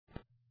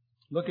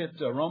Look at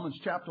Romans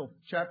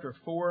chapter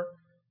 4,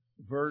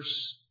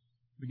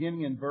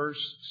 beginning in verse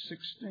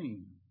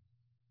 16.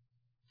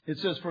 It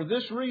says, "For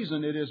this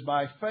reason it is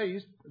by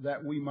faith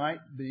that we might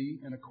be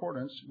in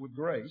accordance with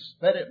grace,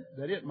 that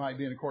it might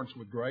be in accordance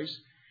with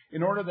grace,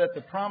 in order that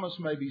the promise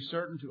may be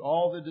certain to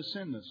all the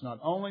descendants, not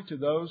only to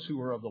those who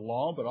are of the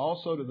law, but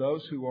also to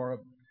those who are of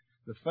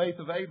the faith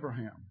of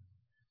Abraham,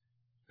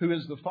 who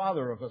is the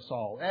father of us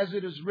all. As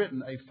it is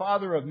written, a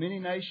father of many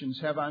nations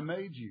have I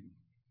made you,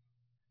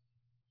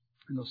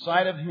 in the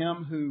sight of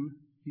him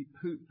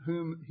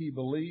whom he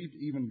believed,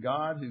 even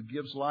God, who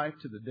gives life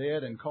to the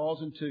dead and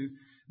calls into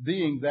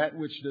being that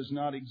which does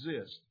not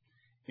exist.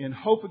 In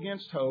hope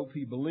against hope,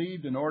 he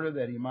believed in order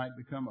that he might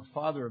become a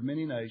father of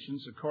many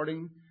nations,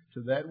 according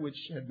to that which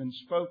had been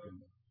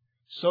spoken.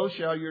 So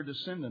shall your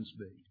descendants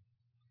be.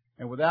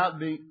 And without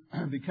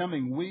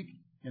becoming weak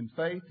in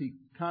faith, he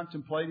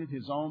contemplated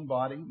his own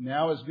body,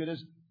 now as good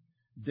as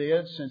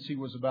dead, since he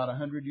was about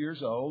 100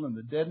 years old, and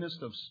the deadness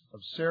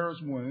of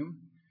Sarah's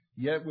womb.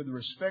 Yet with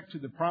respect to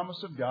the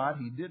promise of God,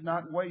 he did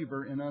not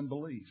waver in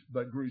unbelief,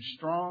 but grew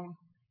strong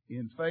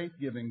in faith,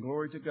 giving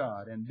glory to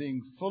God, and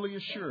being fully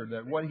assured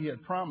that what he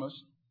had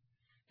promised,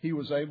 he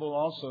was able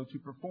also to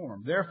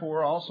perform.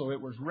 Therefore also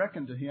it was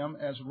reckoned to him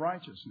as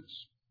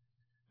righteousness.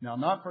 Now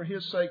not for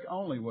his sake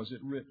only was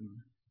it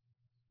written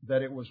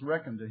that it was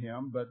reckoned to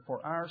him, but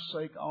for our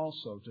sake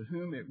also, to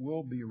whom it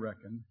will be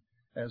reckoned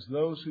as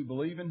those who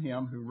believe in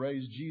him who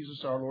raised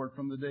Jesus our Lord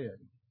from the dead.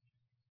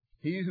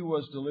 He who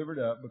was delivered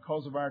up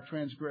because of our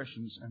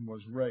transgressions and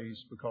was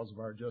raised because of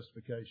our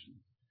justification."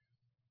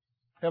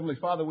 Heavenly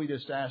Father, we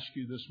just ask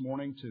you this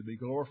morning to be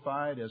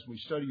glorified as we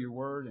study your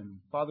word.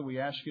 And Father, we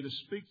ask you to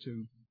speak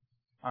to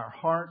our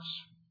hearts.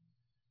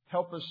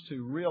 Help us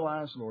to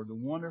realize, Lord, the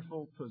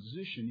wonderful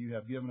position you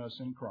have given us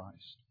in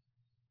Christ.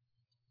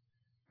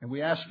 And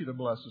we ask you to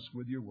bless us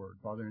with your word.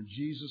 Father, in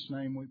Jesus'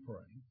 name we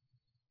pray.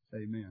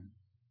 Amen.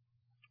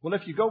 Well,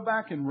 if you go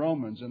back in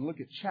Romans and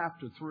look at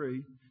chapter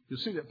 3, you'll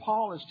see that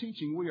Paul is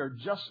teaching we are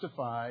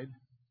justified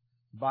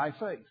by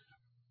faith.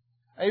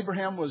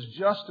 Abraham was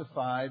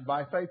justified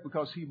by faith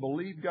because he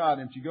believed God.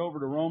 And if you go over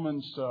to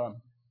Romans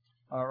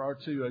or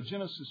to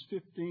Genesis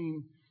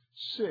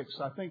 15:6,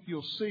 I think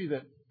you'll see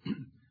that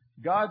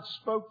God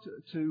spoke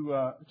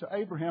to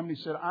Abraham and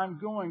he said, "I'm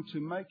going to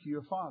make you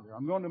a father.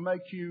 I'm going to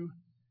make you,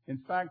 in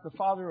fact, the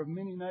father of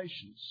many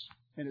nations."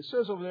 And it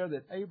says over there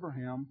that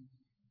Abraham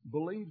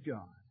believed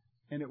God,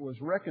 and it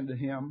was reckoned to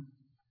him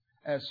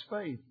as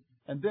faith.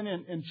 And then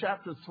in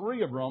chapter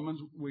 3 of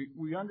Romans, we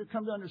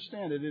come to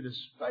understand that it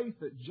is faith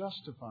that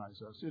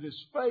justifies us. It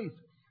is faith,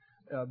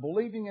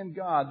 believing in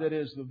God, that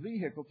is the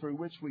vehicle through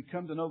which we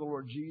come to know the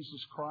Lord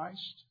Jesus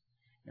Christ.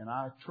 And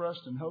I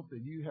trust and hope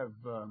that you have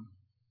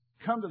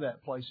come to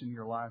that place in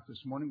your life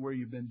this morning where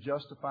you've been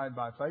justified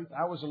by faith.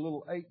 I was a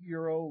little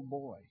 8-year-old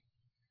boy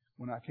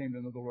when I came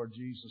to know the Lord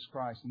Jesus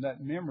Christ. And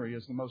that memory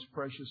is the most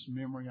precious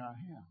memory I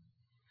have.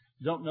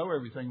 You don't know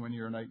everything when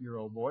you're an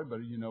 8-year-old boy,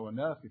 but you know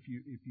enough if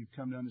you've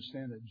come to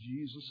understand that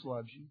Jesus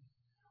loves you,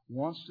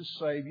 wants to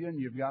save you, and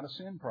you've got a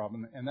sin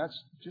problem. And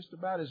that's just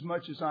about as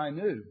much as I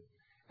knew.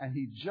 And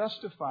He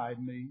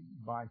justified me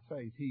by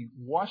faith. He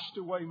washed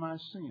away my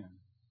sin.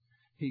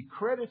 He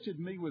credited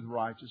me with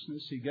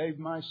righteousness. He gave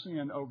my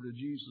sin over to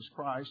Jesus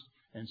Christ.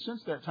 And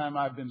since that time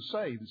I've been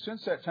saved. And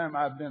since that time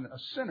I've been a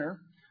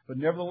sinner, but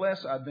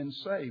nevertheless I've been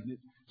saved.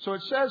 So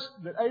it says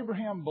that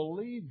Abraham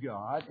believed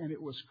God, and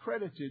it was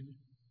credited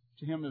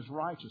to him as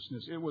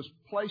righteousness. It was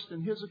placed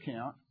in his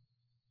account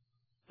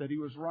that he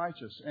was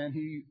righteous. And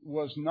he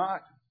was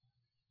not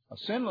a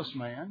sinless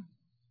man.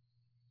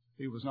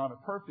 He was not a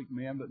perfect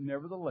man, but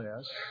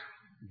nevertheless,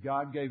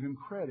 God gave him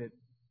credit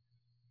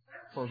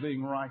for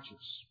being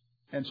righteous.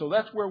 And so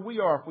that's where we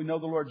are if we know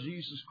the Lord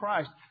Jesus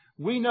Christ.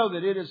 We know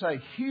that it is a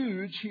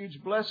huge,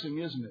 huge blessing,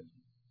 isn't it,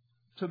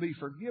 to be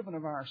forgiven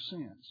of our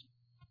sins.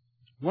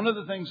 One of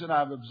the things that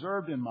I've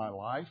observed in my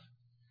life,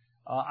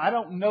 I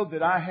don't know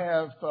that I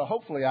have,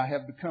 hopefully I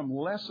have become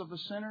less of a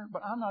sinner,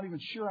 but I'm not even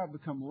sure I've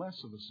become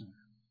less of a sinner.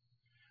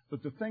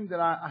 But the thing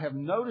that I have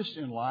noticed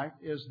in life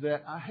is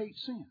that I hate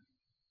sin.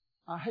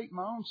 I hate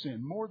my own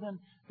sin more than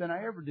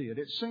I ever did.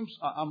 It seems,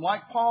 I'm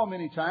like Paul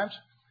many times.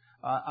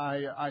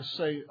 I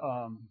say,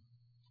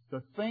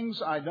 the things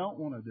I don't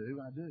want to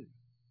do, I do.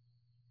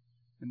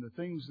 And the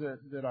things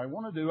that I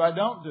want to do, I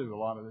don't do a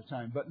lot of the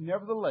time. But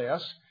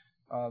nevertheless,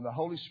 the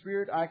Holy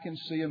Spirit I can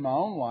see in my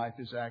own life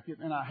is active,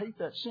 and I hate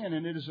that sin.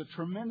 And it is a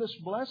tremendous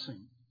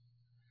blessing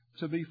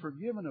to be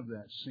forgiven of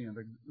that sin.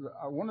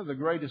 One of the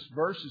greatest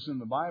verses in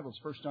the Bible is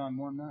 1 John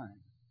 1:9.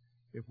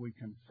 If we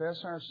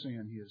confess our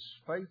sin, He is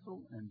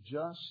faithful and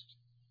just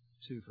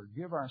to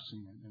forgive our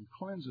sin and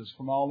cleanse us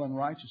from all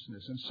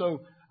unrighteousness. And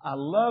so I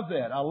love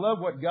that. I love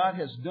what God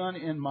has done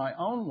in my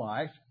own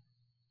life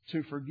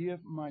to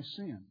forgive my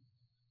sin.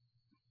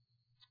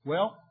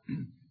 Well,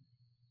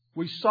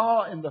 we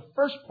saw in the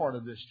first part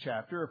of this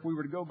chapter, if we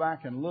were to go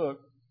back and look,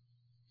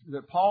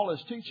 that Paul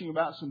is teaching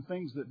about some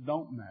things that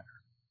don't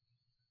matter.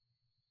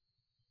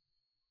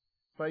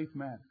 Faith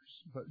matters,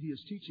 but he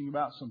is teaching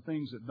about some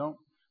things that don't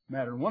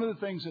matter. One of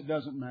the things that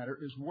doesn't matter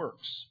is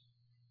works.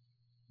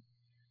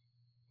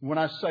 When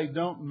I say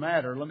don't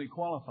matter, let me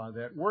qualify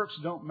that. Works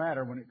don't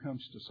matter when it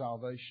comes to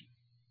salvation.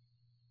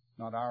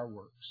 Not our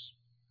works.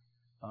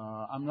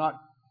 I'm not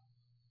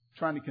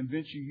trying to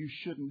convince you you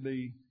shouldn't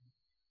be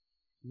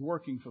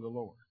working for the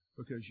Lord,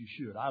 because you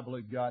should. I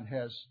believe God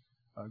has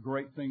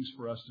great things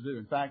for us to do.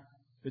 In fact,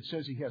 it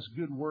says He has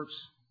good works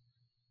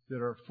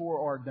that are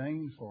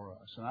foreordained for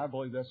us. And I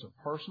believe that's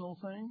a personal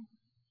thing.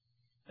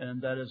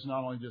 And that is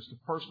not only just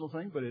a personal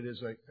thing, but it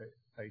is a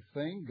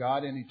thing.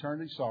 God in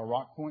eternity saw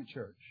Rock Point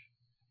Church.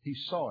 He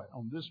saw it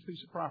on this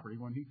piece of property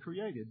when He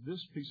created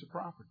this piece of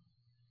property.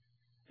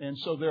 And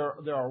so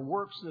there are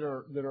works that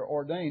are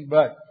ordained,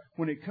 but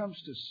when it comes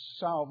to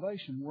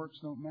salvation, works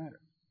don't matter.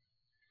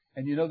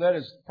 And you know, that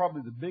is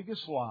probably the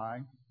biggest lie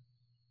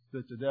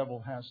that the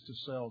devil has to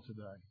sell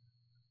today,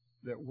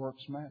 that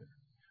works matter.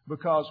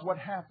 Because what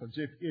happens,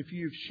 if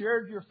you've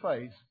shared your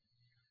faith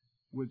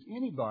with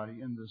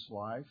anybody in this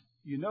life,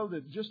 you know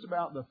that just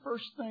about the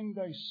first thing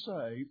they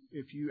say,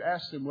 if you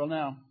ask them, well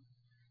now,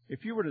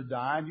 if you were to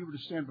die and you were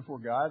to stand before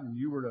God and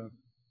you were to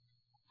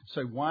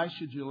say, why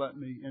should you let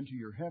me into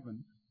your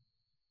heaven?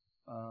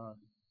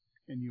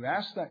 And you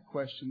ask that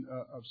question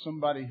of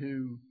somebody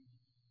who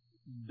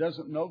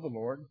doesn't know the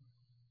Lord,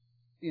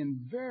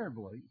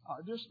 invariably,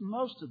 just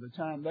most of the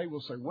time, they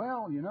will say,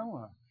 well, you know,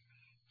 I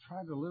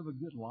tried to live a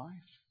good life.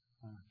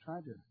 I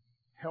tried to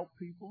help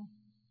people.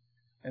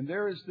 And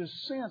there is this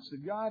sense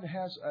that God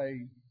has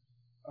a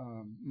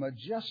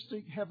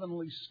majestic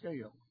heavenly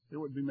scale. It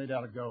would be made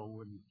out of gold,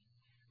 wouldn't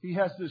it? He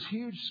has this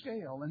huge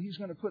scale, and He's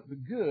going to put the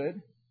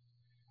good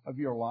of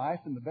your life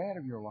and the bad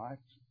of your life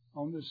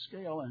on this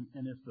scale.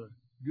 And if the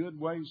good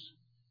weighs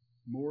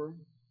more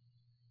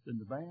than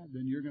the bad,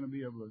 then you're going to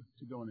be able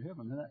to go into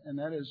heaven. And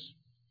that is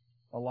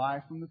a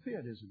lie from the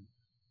pit, isn't it?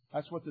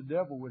 That's what the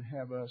devil would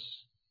have us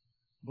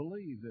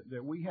believe,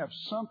 that we have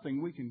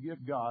something we can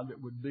give God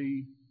that would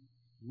be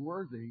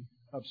worthy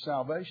of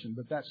salvation.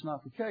 But that's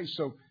not the case.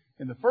 So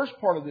in the first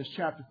part of this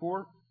chapter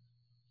 4,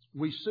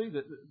 we see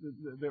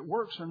that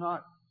works are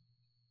not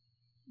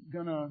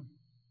going to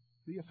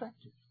be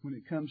effective when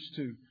it comes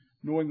to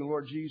knowing the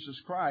Lord Jesus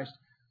Christ.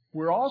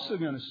 We're also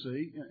going to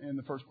see in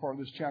the first part of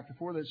this chapter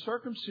 4 that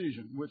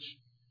circumcision, which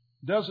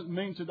doesn't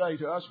mean today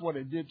to us what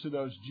it did to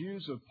those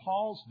Jews of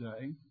Paul's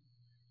day,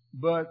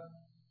 but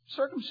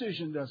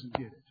circumcision doesn't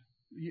get it.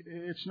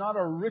 It's not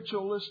a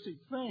ritualistic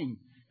thing.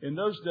 In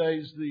those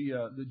days,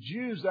 the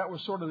Jews, that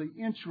was sort of the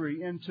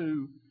entry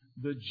into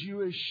the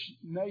Jewish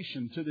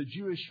nation, to the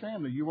Jewish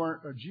family. You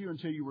weren't a Jew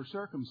until you were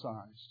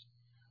circumcised.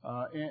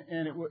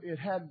 And it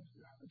had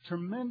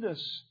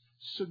tremendous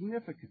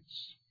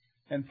significance.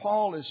 And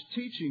Paul is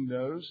teaching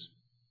those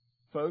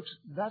folks,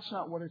 that's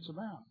not what it's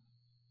about.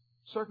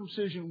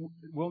 Circumcision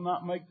will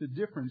not make the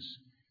difference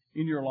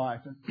in your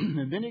life.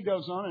 And then he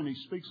goes on and he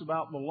speaks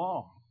about the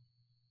law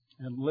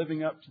and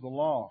living up to the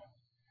law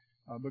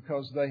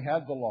because they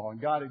had the law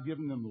and God had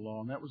given them the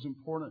law, and that was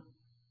important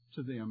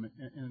to them.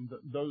 And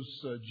those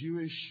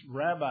Jewish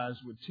rabbis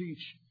would teach,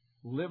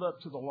 live up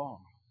to the law,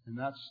 and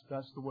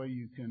that's the way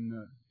you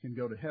can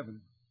go to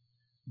heaven.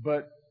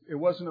 But it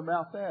wasn't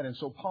about that, and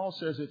so Paul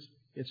says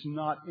it's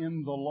not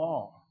in the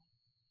law,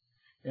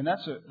 and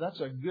that's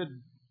a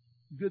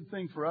good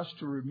thing for us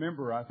to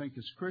remember, I think,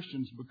 as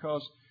Christians,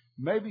 because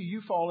maybe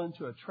you fall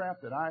into a trap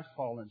that I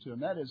fall into,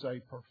 and that is a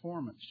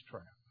performance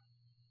trap.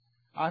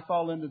 I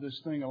fall into this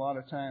thing a lot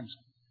of times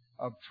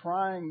of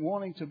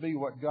wanting to be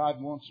what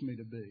God wants me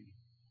to be,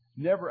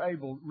 never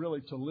able really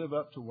to live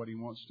up to what He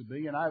wants to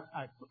be. And I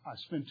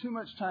spend too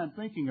much time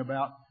thinking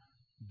about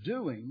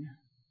doing,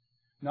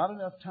 not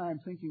enough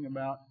time thinking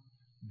about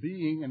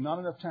being, and not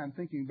enough time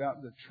thinking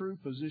about the true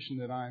position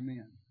that I'm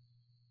in.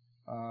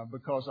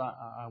 Because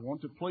I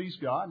want to please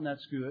God, and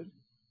that's good.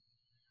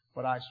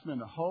 But I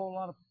spend a whole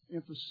lot of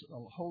emphasis,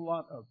 a whole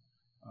lot of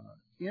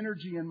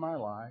energy in my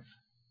life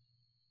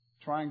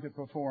trying to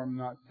perform,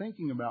 not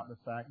thinking about the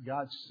fact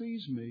God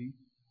sees me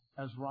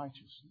as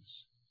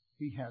righteousness.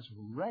 He has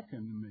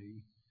reckoned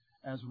me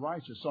as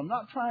righteous. So I'm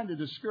not trying to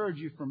discourage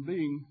you from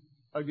being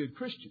a good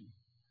Christian.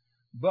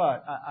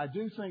 But I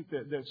do think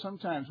that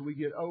sometimes we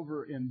get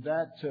over in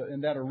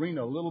that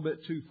arena a little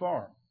bit too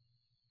far.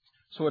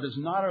 So it is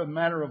not a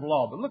matter of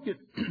law. But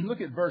look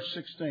at verse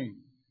 16.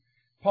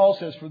 Paul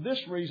says, for this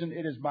reason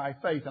it is by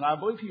faith. And I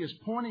believe he is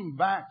pointing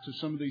back to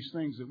some of these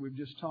things that we've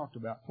just talked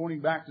about, pointing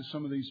back to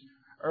some of these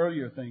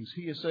earlier things.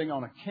 He is saying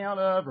on account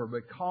of or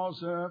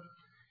because of.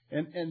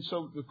 And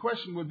so the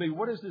question would be,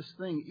 what is this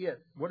thing it?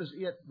 What is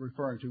it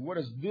referring to? What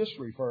is this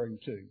referring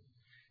to?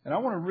 And I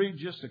want to read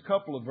just a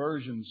couple of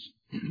versions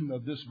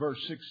of this verse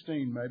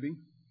 16 maybe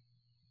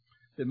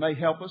that may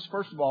help us.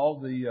 First of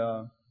all,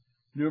 the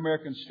New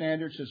American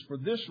Standard says, for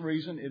this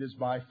reason it is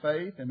by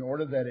faith, in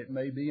order that it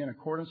may be in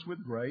accordance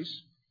with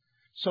grace,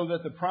 so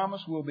that the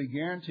promise will be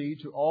guaranteed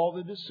to all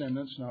the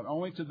descendants, not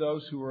only to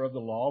those who are of the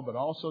law, but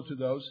also to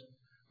those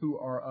who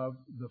are of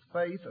the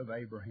faith of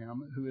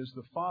Abraham, who is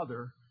the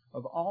father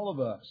of all of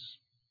us.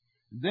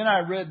 Then I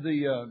read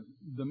the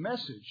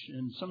Message,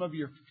 and some of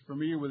you are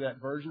familiar with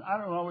that version. I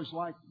don't always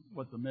like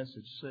what the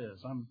Message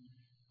says.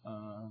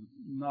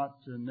 not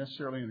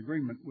necessarily in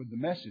agreement with the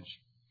message.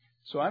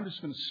 So I'm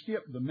just going to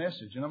skip the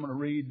message, and I'm going to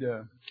read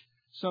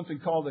something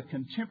called the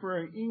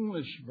Contemporary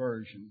English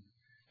Version.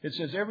 It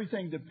says,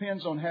 everything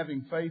depends on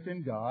having faith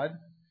in God,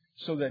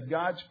 so that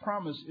God's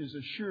promise is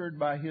assured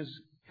by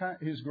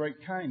His great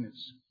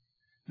kindness.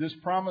 This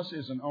promise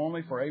isn't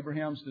only for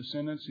Abraham's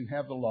descendants who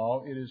have the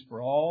law. It is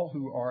for all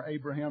who are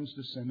Abraham's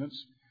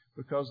descendants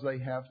because they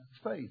have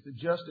faith,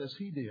 just as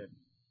he did.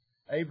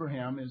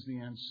 Abraham is the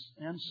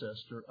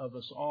ancestor of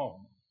us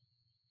all.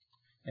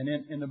 And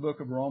in the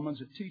book of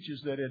Romans, it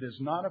teaches that it is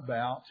not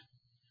about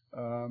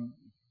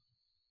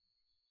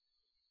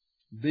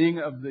being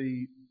of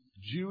the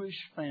Jewish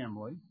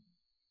family.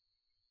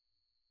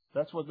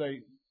 That's what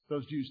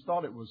those Jews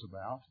thought it was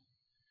about.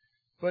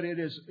 But it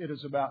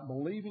is about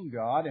believing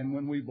God, and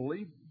when we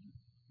believe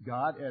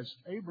God as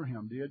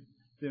Abraham did,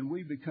 then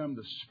we become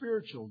the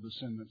spiritual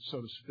descendants,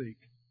 so to speak,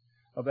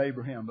 of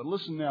Abraham. But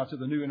listen now to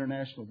the New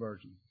International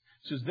Version.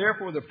 It says,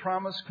 therefore the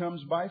promise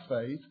comes by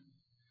faith,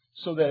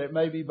 so that it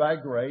may be by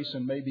grace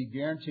and may be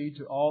guaranteed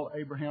to all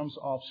Abraham's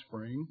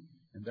offspring,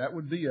 and that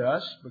would be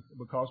us,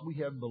 because we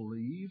have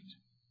believed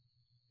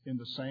in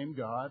the same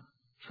God,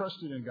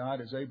 trusted in God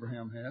as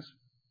Abraham has.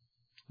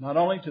 Not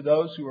only to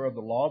those who are of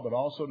the law, but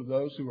also to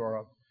those who are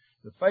of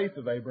the faith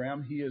of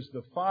Abraham. He is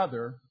the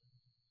father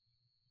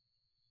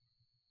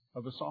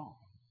of us all.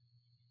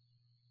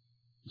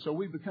 So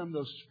we become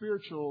those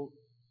spiritual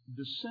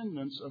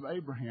descendants of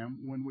Abraham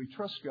when we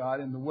trust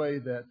God in the way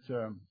that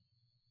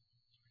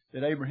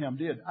Abraham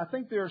did. I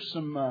think there are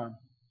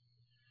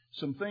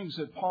some things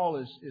that Paul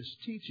is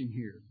teaching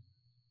here.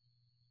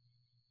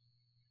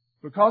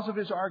 Because of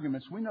his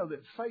arguments, we know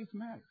that faith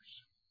matters.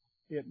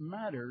 It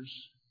matters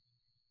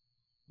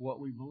what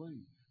we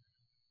believe.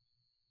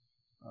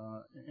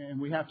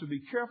 And we have to be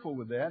careful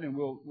with that, and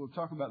we'll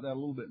talk about that a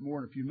little bit more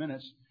in a few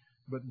minutes.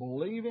 But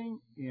believing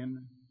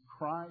in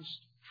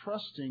Christ,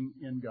 trusting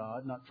in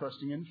God, not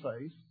trusting in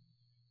faith,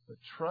 but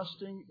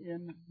trusting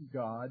in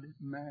God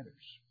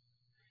matters.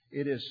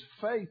 It is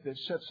faith that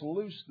sets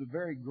loose the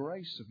very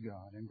grace of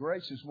God. And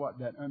grace is what?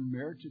 That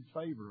unmerited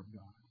favor of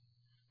God.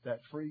 That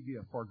free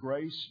gift. For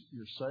grace,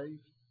 you're saved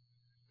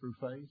through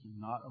faith, and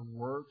not of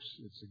works.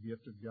 It's a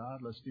gift of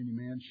God, lest any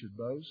man should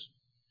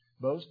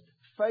boast.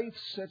 Faith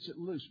sets it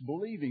loose,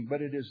 believing,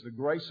 but it is the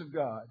grace of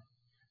God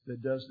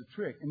that does the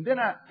trick. And then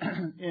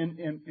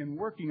in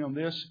working on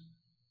this,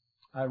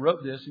 I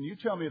wrote this, and you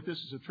tell me if this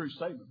is a true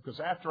statement, because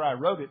after I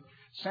wrote it, it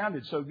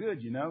sounded so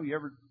good, you know. You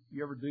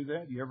ever do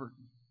that?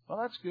 Well,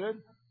 that's good.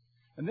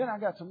 And then I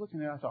got to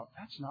looking at it, I thought,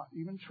 that's not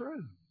even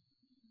true.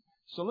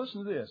 So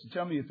listen to this and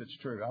tell me if it's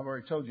true. I've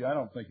already told you I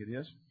don't think it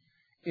is.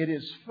 It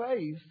is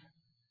faith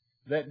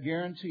that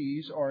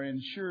guarantees or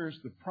ensures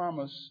the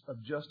promise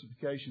of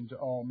justification to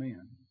all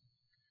men,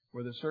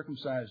 whether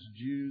circumcised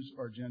Jews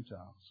or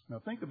Gentiles. Now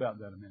think about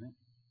that a minute.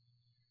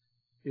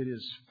 It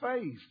is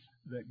faith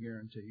that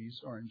guarantees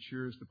or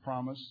ensures the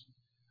promise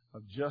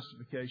of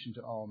justification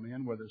to all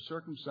men, whether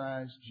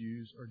circumcised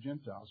Jews or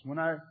Gentiles. When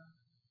I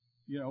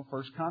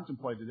first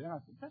contemplated that, I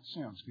thought, that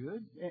sounds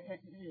good.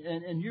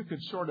 And you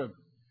could sort of,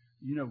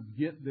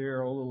 get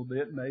there a little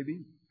bit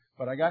maybe.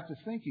 But I got to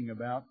thinking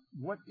about,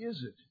 what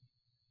is it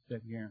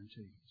that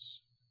guarantees?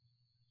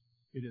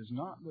 It is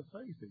not the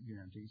faith that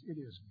guarantees. It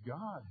is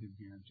God who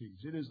guarantees.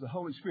 It is the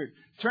Holy Spirit.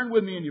 Turn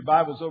with me in your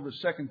Bibles over to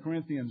 2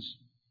 Corinthians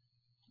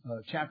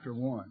chapter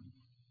 1.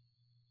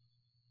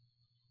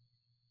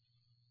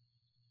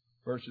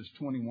 Verses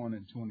 21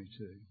 and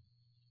 22.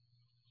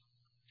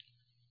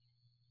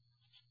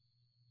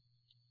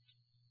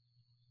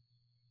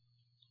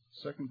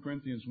 2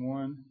 Corinthians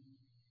 1,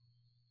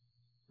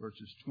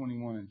 verses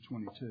 21 and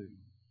 22.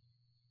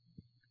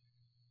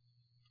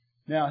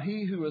 Now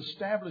he who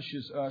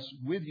establishes us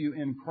with you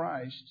in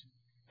Christ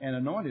and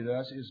anointed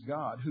us is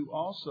God, who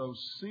also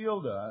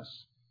sealed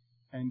us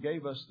and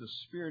gave us the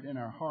Spirit in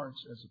our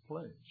hearts as a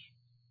pledge.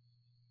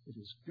 It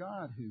is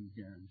God who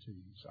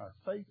guarantees. Our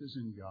faith is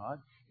in God.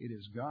 It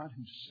is God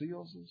who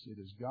seals us.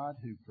 It is God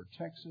who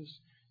protects us.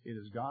 It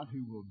is God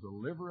who will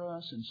deliver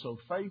us. And so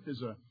faith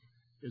is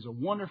a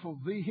wonderful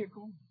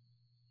vehicle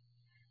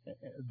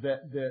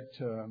that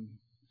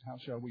how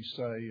shall we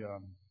say,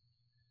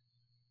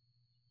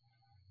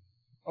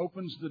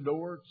 opens the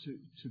door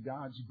to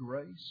God's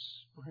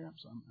grace,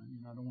 perhaps.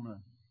 I don't want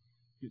to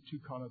get too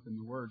caught up in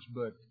the words,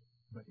 but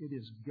it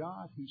is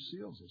God who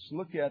seals us.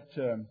 Look at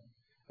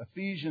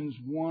Ephesians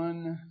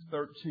 1:13,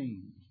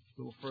 a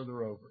little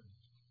further over.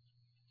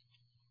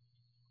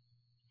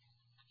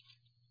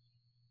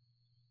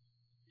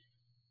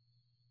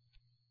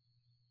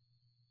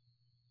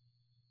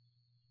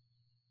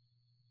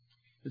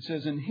 It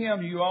says, in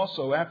Him you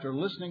also, after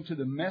listening to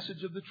the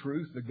message of the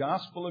truth, the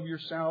gospel of your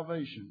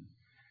salvation,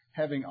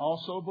 having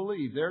also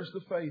believed, there's the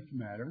faith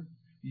matter,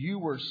 you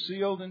were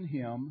sealed in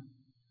Him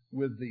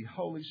with the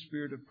Holy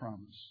Spirit of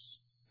promise,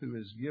 who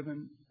is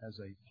given as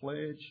a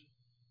pledge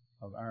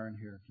of our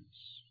inheritance.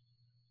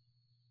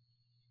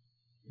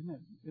 Isn't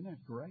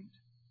that great?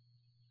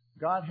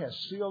 God has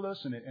sealed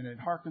us, and it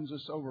harkens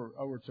us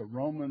over to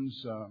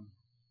Romans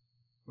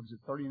what is it,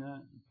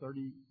 39,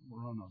 30,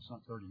 well, no, it's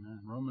not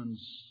 39.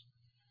 Romans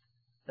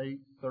 8,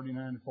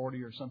 39 to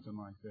 40 or something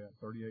like that,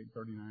 38,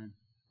 39,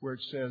 where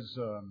it says,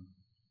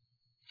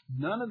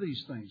 none of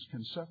these things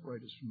can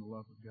separate us from the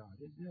love of God.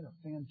 Isn't that a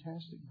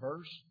fantastic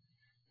verse?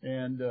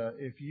 And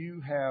if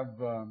you have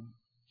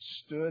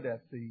stood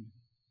at the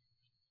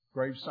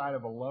graveside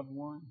of a loved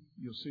one,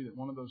 you'll see that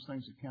one of those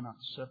things that cannot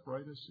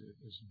separate us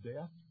is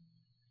death.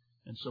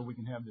 And so we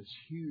can have this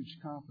huge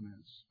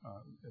confidence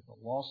at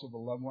the loss of a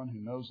loved one who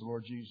knows the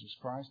Lord Jesus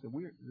Christ,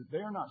 that they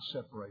are not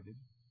separated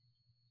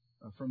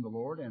from the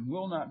Lord and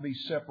will not be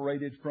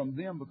separated from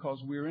them because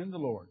we're in the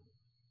Lord.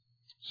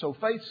 So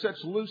faith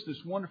sets loose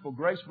this wonderful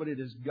grace, but it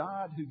is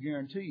God who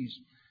guarantees.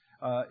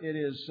 It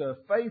is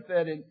faith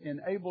that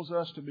enables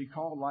us to be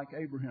called like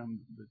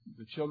Abraham,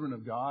 the children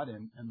of God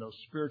and those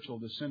spiritual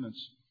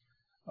descendants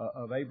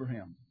of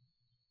Abraham.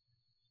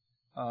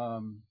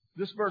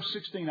 This verse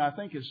 16, I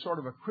think, is sort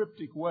of a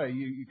cryptic way.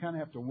 You kind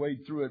of have to wade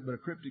through it, but a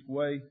cryptic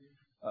way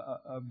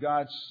of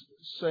God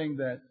saying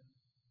that,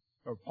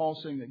 or Paul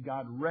saying that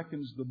God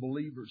reckons the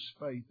believer's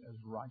faith as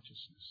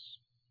righteousness.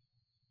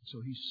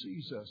 So He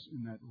sees us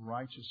in that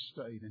righteous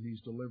state, and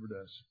He's delivered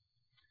us.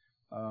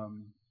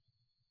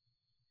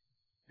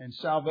 And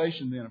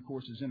salvation, then, of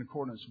course, is in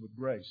accordance with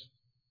grace.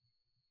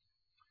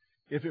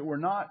 If it were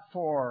not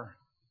for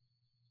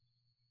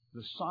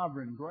the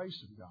sovereign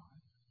grace of God,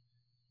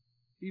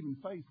 even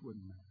faith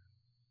wouldn't matter.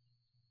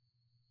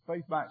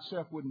 Faith by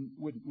itself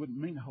wouldn't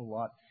mean a whole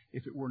lot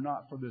if it were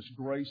not for this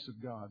grace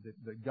of God,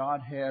 that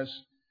God has,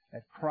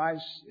 at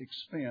Christ's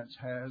expense,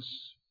 has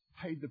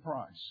paid the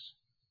price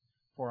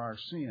for our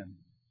sin.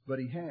 But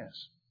He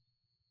has.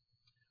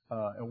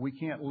 And we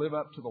can't live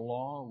up to the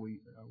law.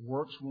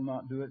 Works will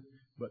not do it.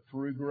 But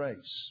through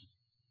grace,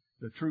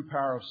 the true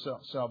power of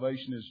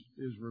salvation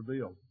is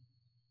revealed.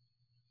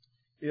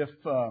 If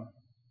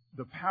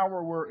the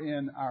power were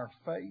in our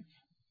faith,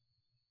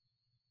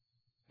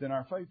 then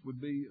our faith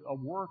would be a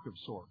work of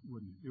sort,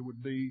 wouldn't it? It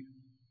would be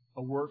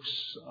a works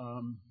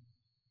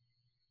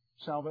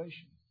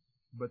salvation.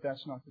 But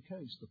that's not the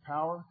case. The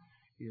power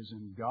is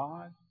in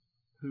God,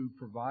 who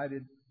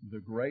provided the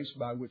grace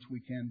by which we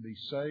can be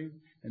saved,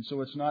 and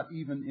so it's not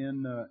even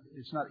in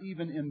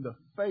the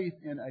faith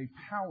in a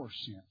power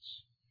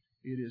sense.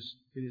 It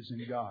is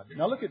in God.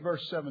 Now look at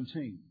verse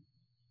 17,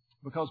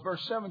 because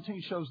verse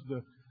 17 shows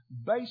the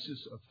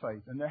basis of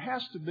faith, and there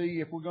has to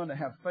be, if we're going to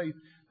have faith,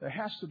 there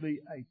has to be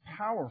a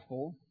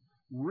powerful,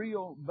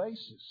 real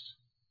basis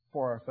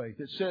for our faith.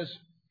 It says,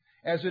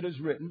 "As it is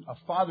written, a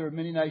father of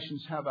many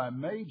nations have I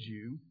made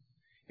you,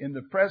 in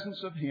the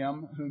presence of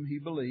Him whom he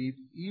believed,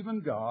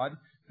 even God,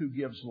 who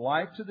gives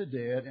life to the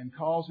dead and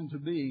calls into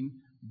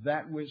being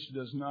that which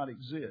does not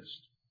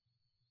exist."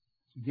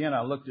 Again,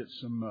 I looked at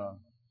some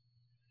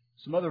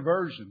other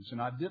versions,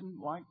 and I didn't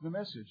like the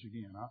Message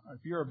again.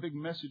 If you're a big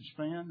Message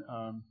fan,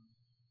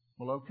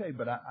 well, okay,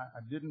 but I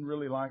didn't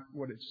really like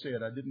what it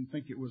said. I didn't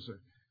think it was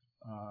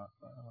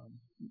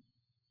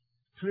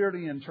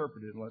clearly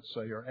interpreted, let's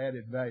say, or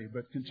added value.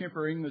 But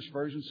Contemporary English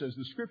Version says,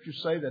 "The Scriptures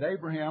say that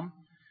Abraham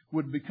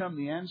would become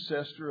the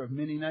ancestor of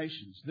many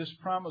nations. This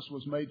promise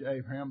was made to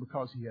Abraham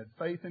because he had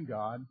faith in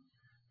God,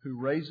 who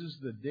raises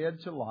the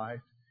dead to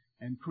life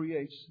and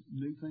creates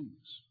new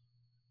things."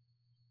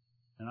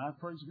 And I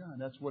praise God.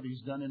 That's what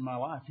He's done in my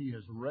life. He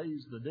has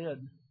raised the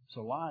dead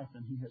to life,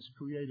 and He has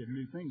created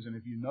new things. And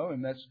if you know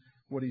Him, that's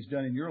what He's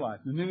done in your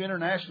life. The New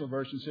International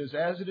Version says,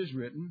 "As it is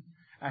written,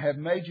 I have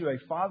made you a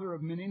father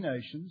of many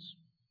nations.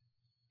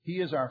 He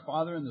is our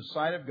Father in the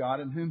sight of God,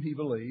 in whom He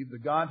believed, the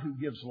God who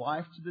gives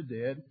life to the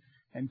dead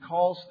and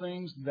calls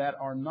things that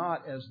are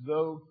not as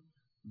though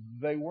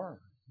they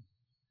were."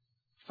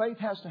 Faith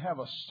has to have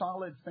a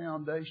solid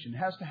foundation. It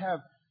has to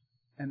have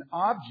an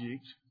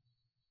object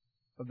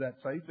of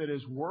that faith that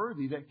is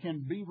worthy, that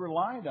can be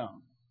relied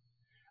on.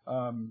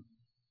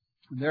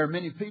 There are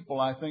many people,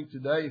 I think,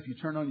 today, if you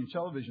turn on your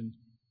television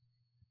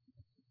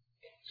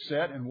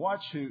set and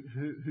watch,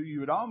 who you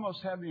would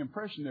almost have the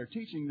impression they're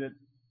teaching that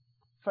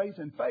faith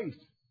and faith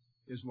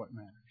is what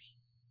matters.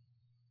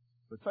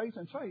 But faith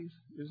and faith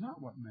is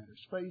not what matters.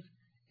 Faith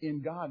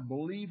in God,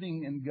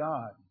 believing in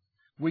God.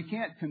 We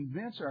can't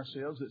convince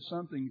ourselves that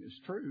something is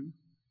true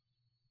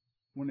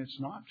when it's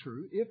not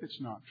true, if it's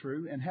not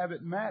true, and have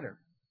it matter.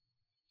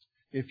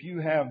 If you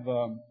have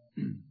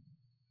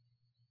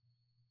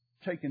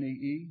taken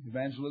EE,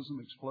 Evangelism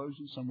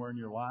Explosion, somewhere in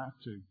your life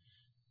to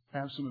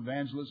have some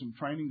evangelism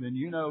training, then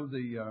you know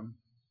the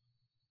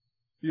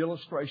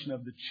illustration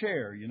of the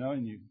chair,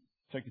 and you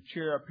take a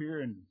chair up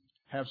here and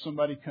have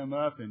somebody come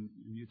up and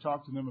you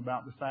talk to them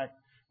about the fact,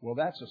 well,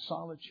 that's a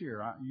solid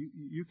chair.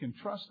 You can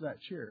trust that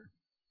chair.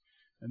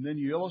 And then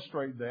you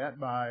illustrate that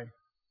by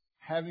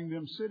having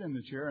them sit in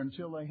the chair.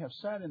 Until they have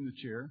sat in the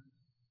chair,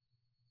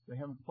 they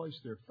haven't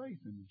placed their faith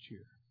in the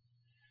chair.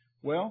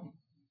 Well,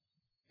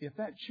 if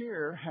that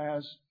chair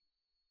has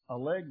a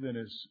leg that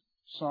is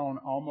sawn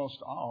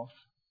almost off,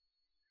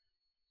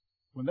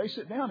 when they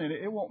sit down in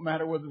it, it won't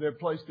matter whether they've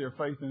placed their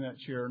faith in that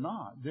chair or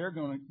not. They're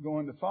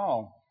going to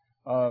fall.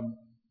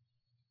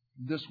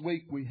 This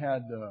week we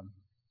had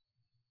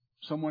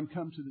someone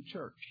come to the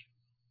church.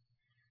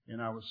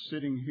 And I was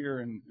sitting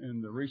here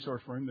in the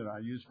resource room that I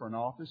use for an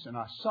office, and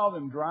I saw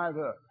them drive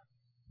up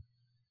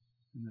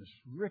in this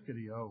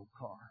rickety old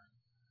car.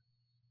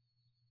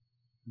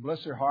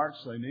 Bless their hearts,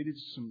 they needed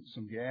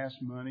some gas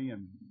money,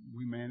 and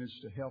we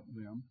managed to help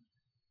them.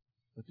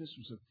 But this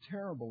was a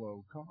terrible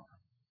old car.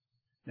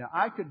 Now,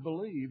 I could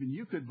believe, and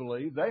you could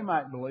believe, they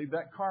might believe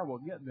that car will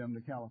get them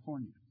to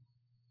California.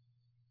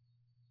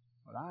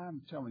 But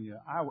I'm telling you,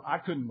 I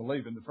couldn't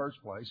believe in the first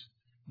place.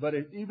 But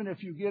even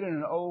if you get in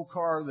an old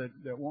car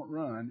that won't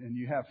run, and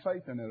you have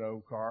faith in that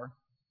old car,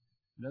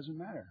 it doesn't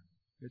matter.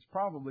 It's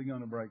probably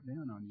going to break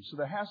down on you. So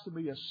there has to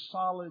be a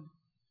solid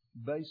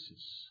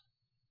basis.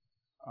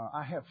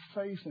 I have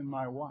faith in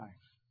my wife.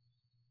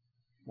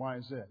 Why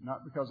is that?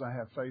 Not because I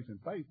have faith in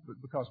faith,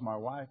 but because my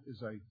wife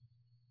is a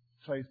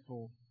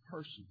faithful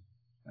person.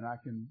 And I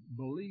can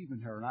believe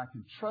in her, and I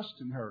can trust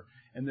in her.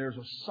 And there's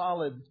a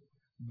solid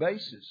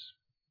basis.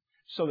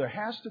 So there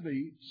has to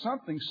be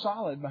something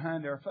solid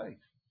behind our faith.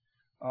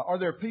 Are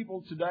there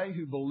people today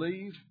who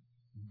believe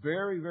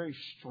very, very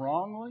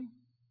strongly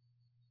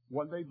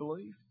what they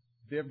believe?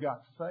 They've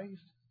got faith.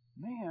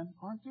 Man,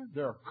 aren't there?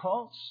 There are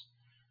cults.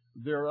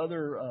 There are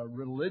other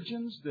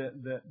religions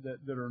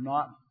that are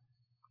not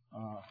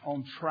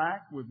on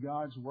track with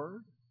God's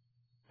Word.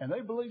 And they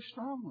believe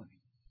strongly.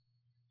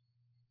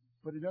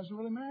 But it doesn't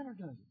really matter,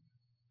 does it?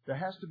 There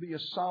has to be a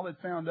solid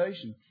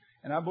foundation.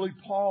 And I believe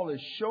Paul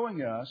is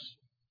showing us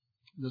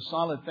the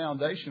solid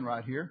foundation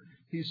right here.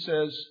 He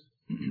says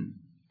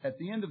at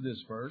the end of this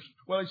verse,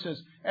 he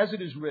says, as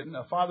it is written,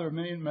 a father of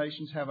many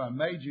nations have I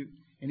made you.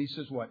 And he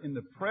says what? In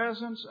the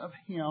presence of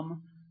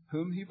him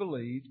whom he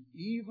believed,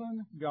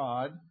 even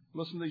God,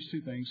 listen to these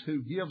two things,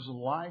 who gives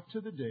life to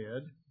the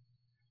dead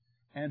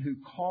and who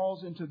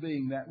calls into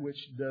being that which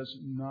does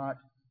not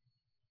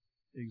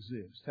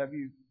exist. Have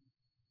you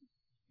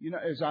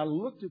as I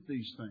looked at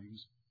these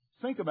things,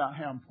 think about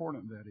how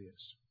important that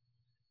is.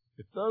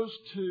 If those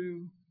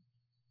two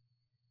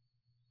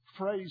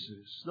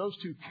phrases, those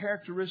two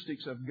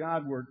characteristics of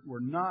God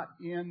were not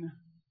in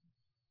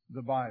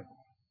the Bible,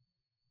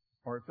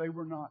 or if they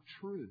were not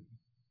true,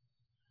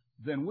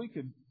 then we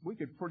could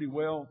pretty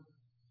well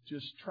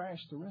just trash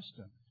the rest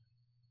of it.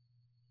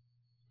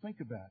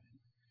 Think about it.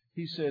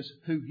 He says,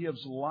 who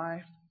gives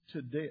life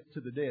to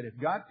the dead. If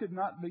God could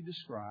not be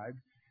described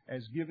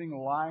as giving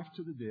life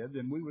to the dead,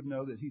 then we would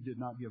know that He did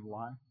not give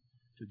life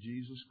to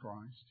Jesus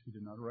Christ. He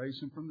did not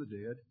raise Him from the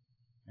dead.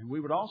 And we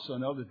would also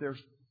know that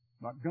there's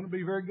not going to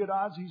be very good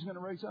odds He's going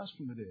to raise us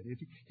from the dead.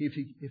 If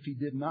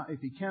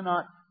He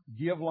cannot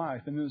give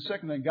life. And then the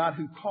second thing, God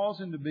who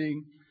calls into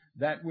being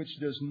that which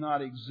does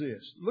not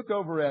exist. Look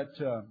over at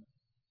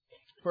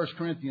 1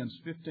 Corinthians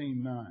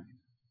 15:9,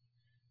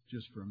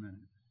 just for a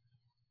minute.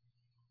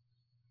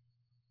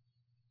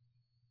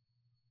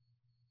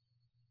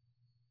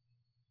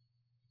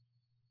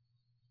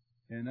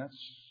 And that's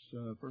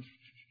first.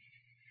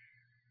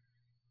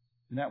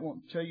 And that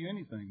won't tell you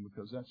anything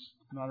because that's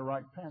not a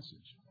right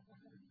passage.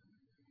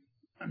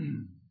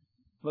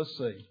 Let's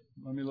see.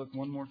 Let me look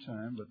one more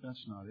time, but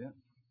that's not it.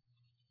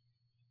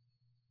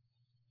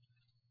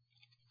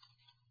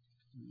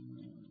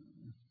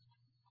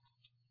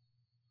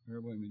 Bear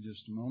with me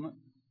just a moment.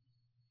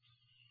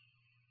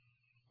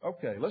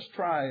 Okay, let's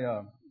try,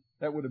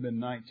 that would have been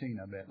 19,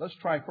 I bet. Let's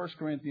try 1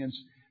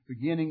 Corinthians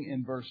beginning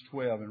in verse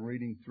 12 and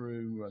reading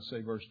through,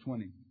 say, verse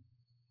 20.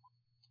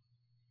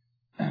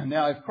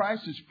 Now, if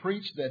Christ is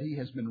preached that He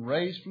has been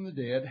raised from the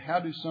dead, how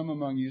do some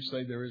among you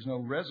say there is no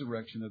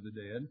resurrection of the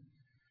dead?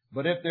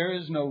 But if there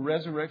is no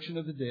resurrection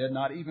of the dead,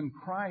 not even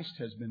Christ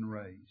has been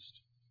raised.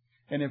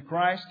 And if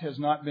Christ has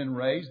not been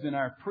raised, then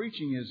our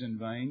preaching is in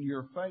vain.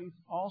 Your faith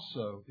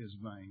also is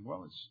vain.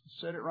 Well, it's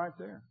said it right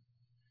there.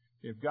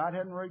 If God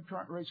hadn't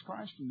raised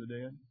Christ from the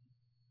dead,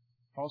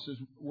 Paul says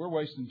we're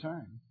wasting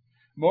time.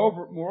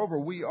 Moreover,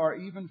 we are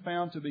even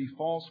found to be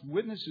false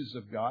witnesses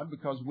of God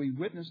because we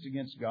witnessed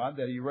against God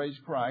that He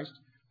raised Christ,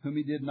 whom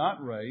He did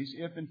not raise,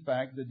 if in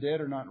fact the dead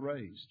are not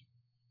raised.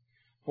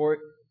 For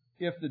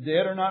if the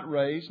dead are not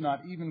raised,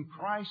 not even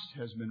Christ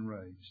has been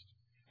raised.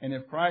 And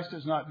if Christ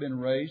has not been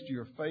raised,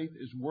 your faith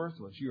is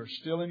worthless. You are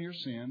still in your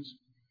sins.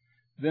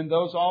 Then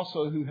those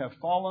also who have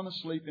fallen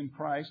asleep in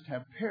Christ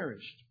have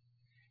perished.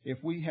 If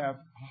we have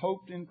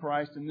hoped in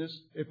Christ in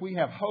this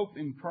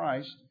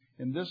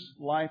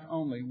life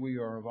only, we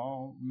are of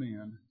all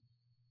men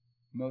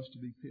most to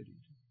be pitied.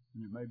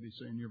 And it may be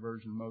saying in your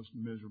version, most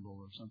miserable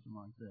or something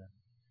like that.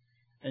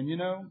 And you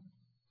know,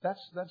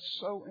 that's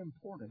so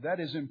important.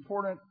 That is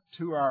important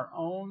to our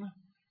own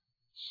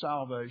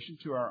salvation,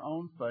 to our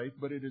own faith,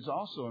 but it is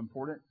also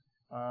important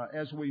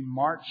as we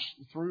march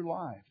through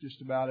life.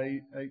 Just about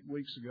eight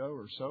weeks ago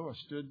or so, I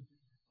stood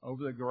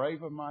over the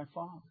grave of my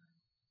father.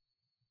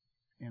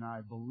 And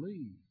I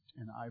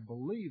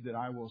believe that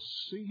I will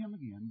see him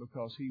again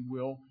because he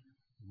will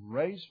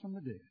raise from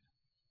the dead.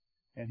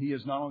 And he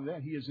is not only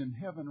that, he is in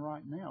heaven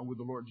right now with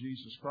the Lord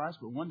Jesus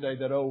Christ. But one day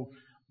that old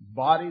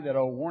body, that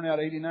old worn out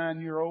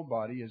 89-year-old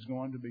body is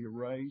going to be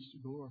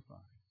raised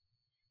glorified.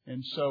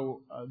 And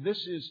so this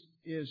is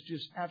is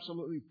just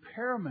absolutely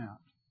paramount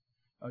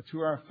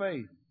to our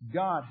faith.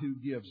 God who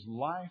gives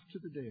life to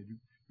the dead.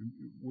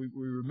 We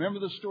remember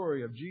the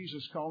story of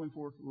Jesus calling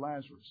forth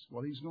Lazarus.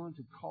 Well, He's going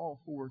to call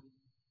forth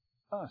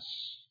us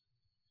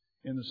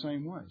in the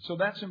same way. So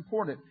that's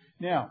important.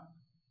 Now,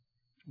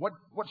 what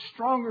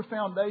stronger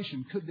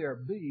foundation could there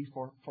be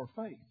for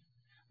faith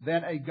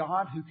than a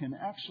God who can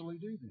actually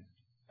do that?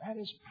 That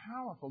is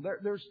powerful.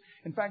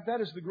 In fact,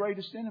 that is the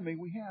greatest enemy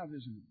we have,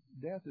 isn't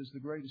it? Death is the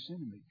greatest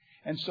enemy.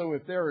 And so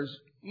if there is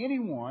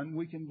anyone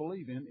we can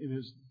believe in, it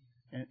is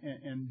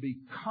and be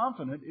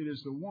confident it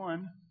is the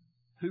one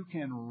who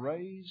can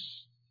raise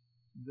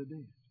the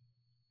dead.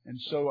 And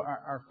so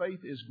our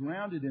faith is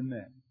grounded in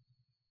that.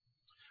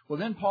 Well,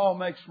 then Paul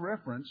makes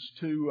reference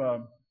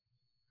to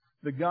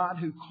the God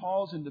who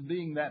calls into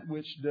being that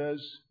which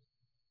does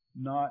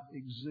not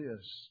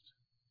exist.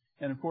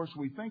 And of course,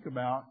 we think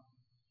about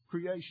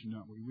creation,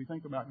 don't we? We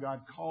think about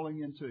God calling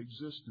into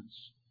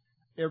existence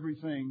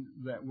everything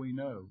that we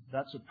know.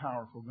 That's a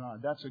powerful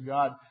God. That's a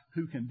God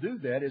who can do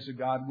that. Is a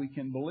God we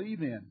can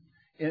believe in.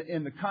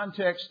 In the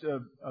context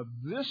of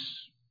this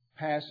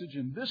passage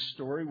and this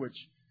story, which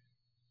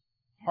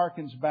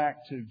harkens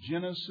back to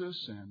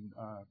Genesis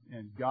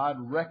and God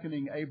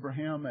reckoning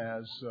Abraham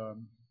as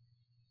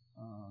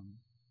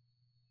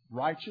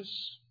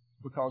righteous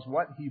because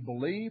what he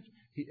believed.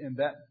 And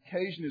that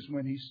occasion is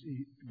when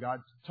God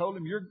told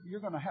him, "You're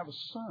going to have a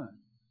son.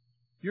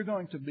 You're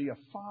going to be a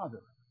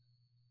father."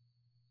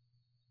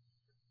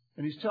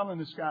 And He's telling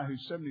this guy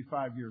who's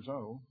 75 years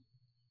old.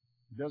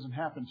 It doesn't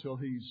happen till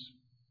he's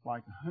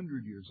like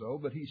 100 years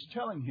old, but He's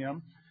telling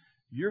him,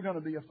 "You're going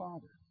to be a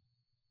father."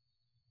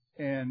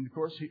 And of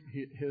course,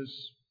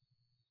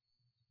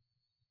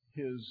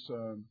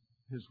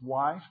 his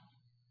wife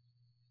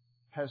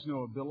has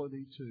no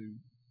ability to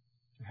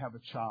have a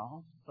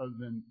child other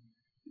than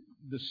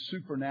the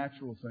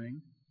supernatural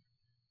thing.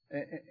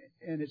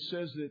 And it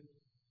says that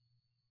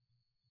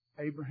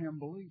Abraham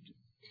believed it.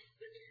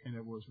 And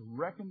it was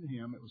reckoned to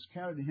him, it was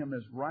counted to him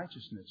as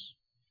righteousness.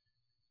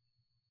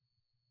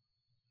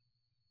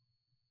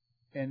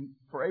 And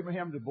for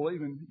Abraham to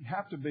believe in,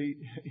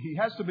 he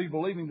has to be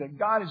believing that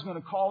God is going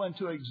to call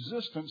into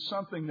existence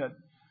something that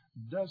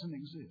doesn't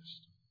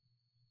exist.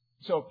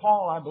 So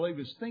Paul, I believe,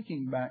 is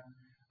thinking back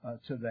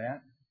to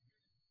that.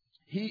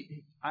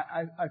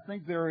 I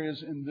think there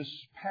is in this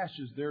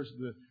passage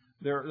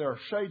there are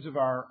shades of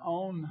our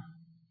own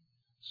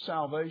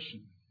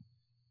salvation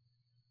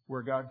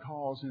where God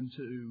calls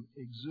into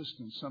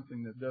existence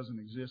something that doesn't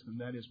exist, and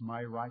that is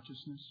my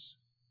righteousness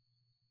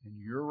and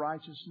your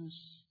righteousness.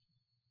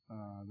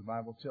 The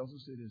Bible tells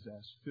us it is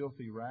as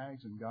filthy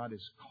rags, and God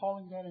is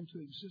calling that into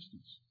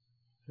existence.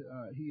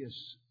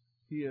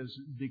 He is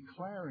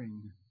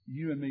declaring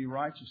you and me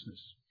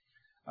righteousness.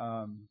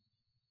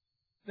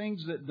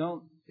 Things that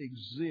don't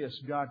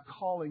exist, God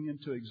calling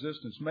into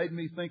existence, made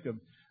me think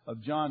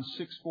of John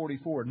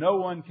 6:44. No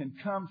one can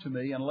come to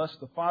me unless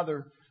the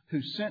Father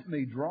who sent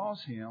me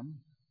draws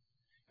him,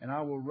 and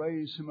I will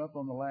raise him up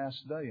on the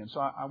last day. And so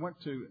I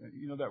went to,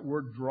 that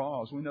word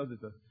draws. We know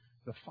that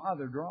the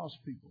Father draws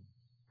people.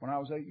 When I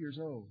was 8 years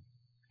old,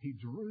 He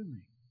drew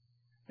me.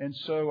 And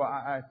so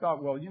I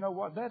thought, well, you know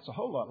what? That's a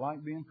whole lot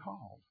like being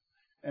called.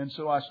 And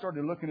so I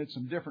started looking at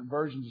some different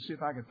versions to see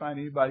if I could find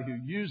anybody who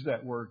used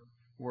that word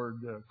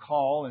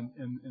call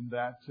in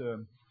that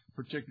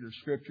particular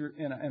scripture.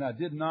 And I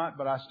did not,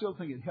 but I still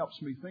think it helps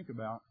me think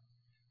about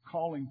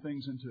calling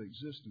things into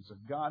existence.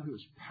 A God who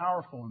is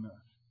powerful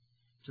enough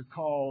to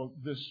call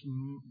this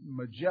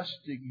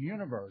majestic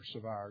universe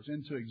of ours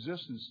into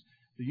existence.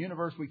 The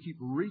universe we keep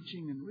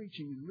reaching and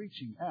reaching and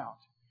reaching out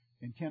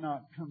and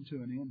cannot come to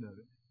an end of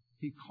it.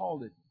 He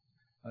called it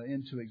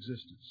into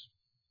existence.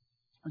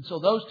 And so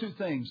those two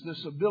things,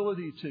 this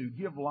ability to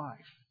give life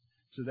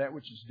to that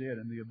which is dead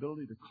and the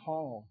ability to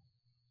call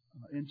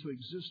into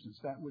existence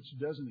that which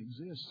doesn't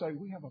exist, say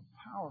we have a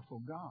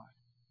powerful God.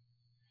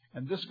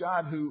 And this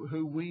God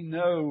who we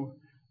know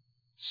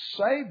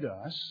saved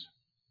us,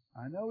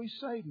 I know He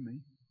saved me.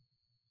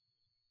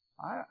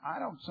 I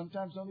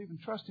sometimes don't even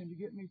trust Him to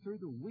get me through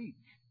the week.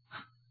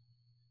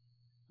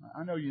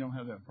 I know you don't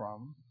have that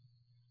problem.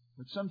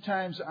 But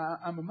sometimes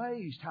I'm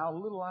amazed how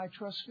little I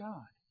trust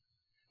God.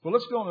 Well,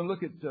 let's go on and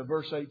look at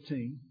verse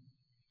 18.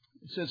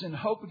 It says, "In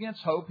hope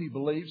against hope he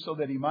believed, so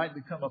that he might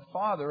become a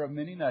father of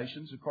many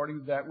nations, according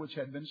to that which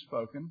had been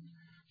spoken.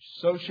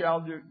 So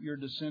shall your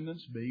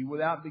descendants be.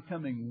 Without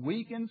becoming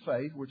weak in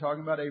faith," we're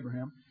talking about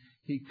Abraham,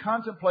 "he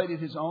contemplated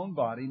his own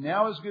body,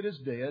 now as good as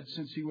dead,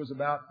 since he was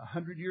about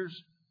 100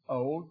 years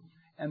old,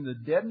 and the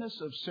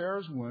deadness of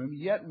Sarah's womb.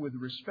 Yet with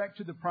respect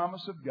to the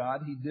promise of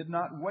God, he did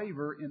not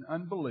waver in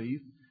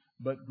unbelief,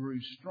 but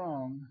grew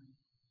strong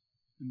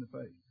in the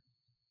faith."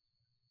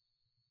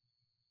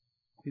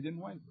 He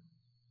didn't waver.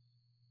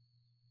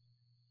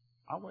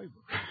 I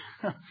waver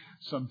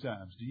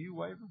sometimes. Do you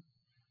waver?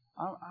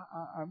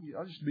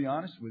 I'll just be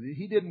honest with you.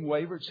 He didn't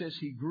waver. It says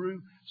he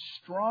grew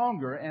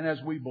stronger. And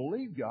as we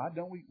believe God,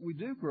 don't we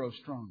do grow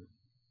stronger.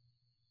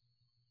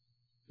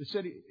 It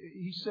said,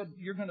 he said,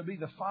 you're going to be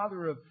the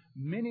father of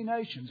many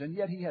nations. And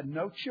yet he had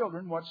no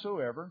children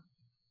whatsoever.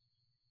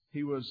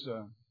 He was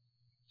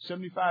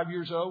 75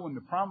 years old when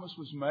the promise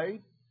was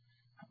made.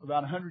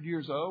 About 100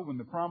 years old when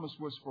the promise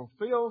was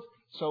fulfilled.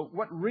 So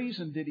what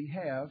reason did he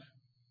have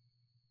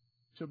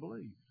to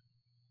believe?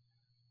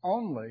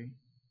 Only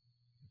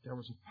that there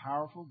was a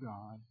powerful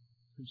God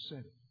who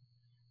said it.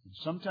 And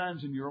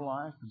sometimes in your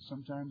life and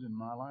sometimes in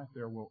my life,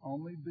 there will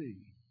only be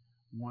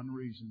one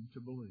reason to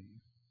believe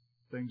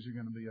things are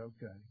going to be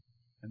okay.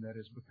 And that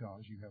is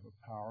because you have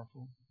a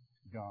powerful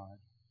God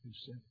who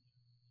said it.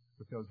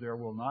 Because there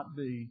will not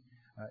be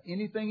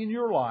anything in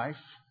your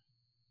life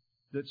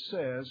that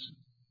says,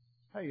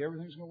 hey,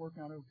 everything's going to work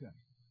out okay.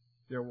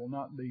 There will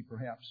not be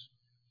perhaps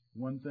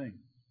one thing.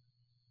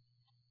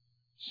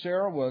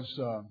 Sarah was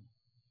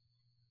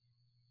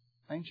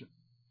ancient.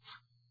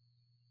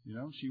 You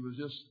know, she was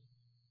just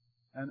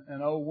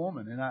an old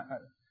woman. And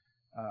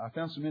I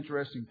found some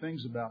interesting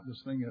things about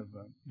this thing of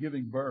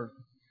giving birth.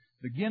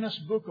 The Guinness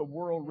Book of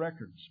World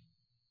Records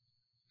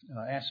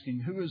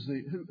asking who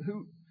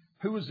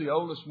was the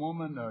oldest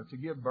woman to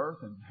give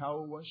birth and how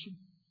old was she?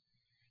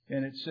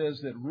 And it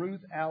says that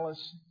Ruth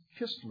Alice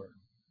Kistler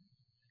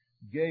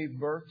gave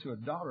birth to a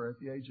daughter at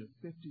the age of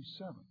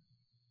 57.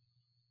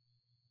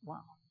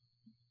 Wow.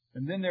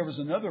 And then there was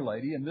another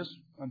lady, and this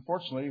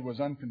unfortunately was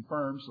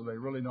unconfirmed, so they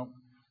really don't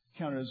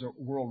count it as a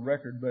world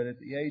record, but at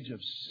the age of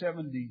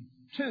 72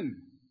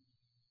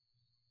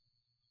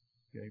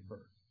 gave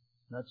birth.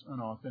 That's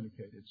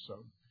unauthenticated.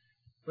 So,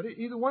 but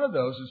either one of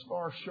those is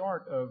far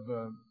short of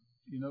the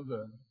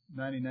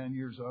 99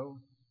 years old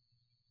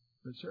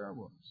that Sarah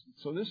was.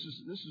 So this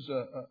is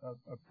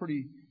a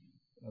pretty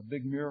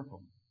big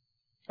miracle.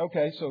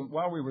 Okay, so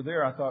while we were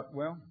there, I thought,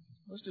 well,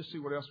 let's just see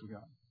what else we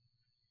got.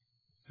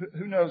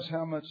 Who knows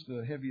how much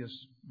the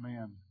heaviest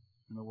man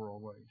in the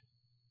world weighed?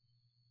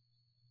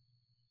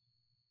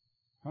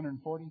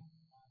 140?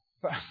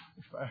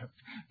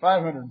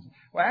 500.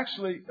 Well,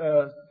 actually,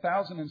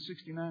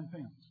 1,069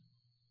 pounds.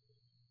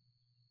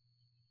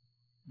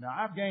 Now,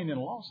 I've gained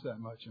and lost that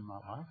much in my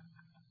life,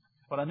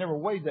 but I never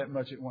weighed that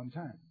much at one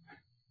time.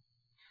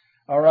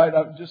 All right,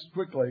 just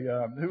quickly,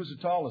 who was the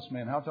tallest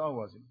man? How tall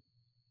was he?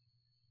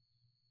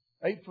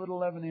 8 foot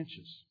 11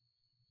 inches.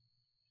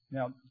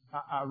 Now,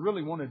 I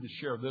really wanted to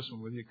share this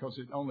one with you because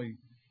it only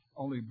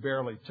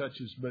barely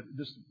touches, but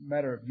this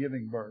matter of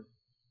giving birth.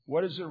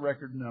 What is the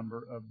record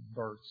number of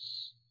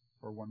births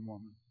for one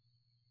woman?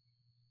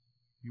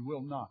 You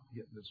will not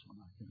get this one,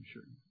 I can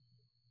assure you.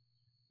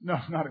 No,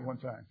 not at one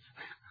time.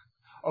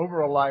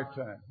 Over a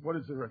lifetime. What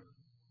is the record?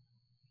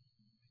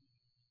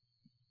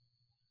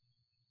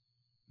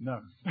 No,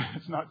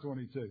 it's not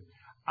 22.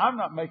 I'm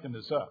not making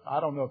this up. I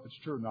don't know if it's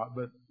true or not,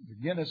 but the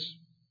Guinness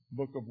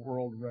Book of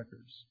World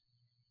Records,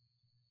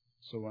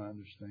 so I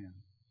understand,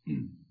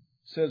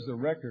 says the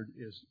record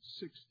is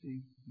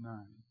 69.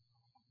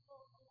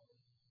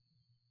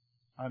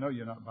 I know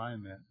you're not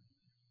buying that.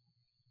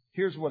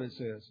 Here's what it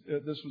says.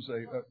 This was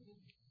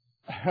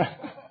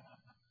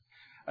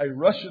a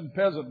Russian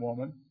peasant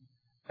woman,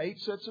 8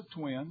 sets of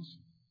twins,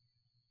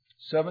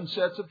 7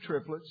 sets of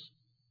triplets,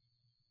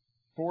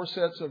 4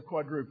 sets of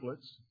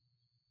quadruplets,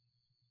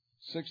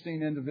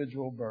 16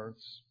 individual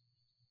births,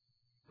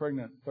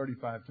 pregnant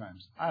 35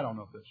 times. I don't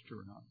know if that's true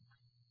or not,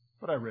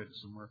 but I read it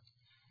somewhere.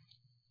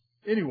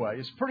 Anyway,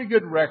 it's a pretty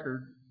good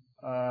record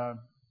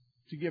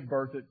to give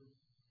birth at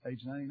age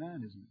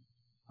 99, isn't it?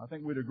 I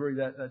think we'd agree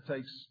that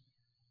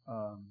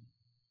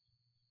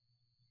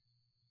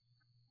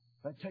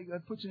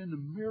puts it in the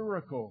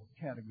miracle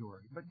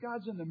category. But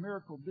God's in the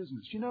miracle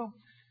business. You know,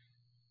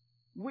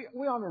 we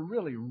ought to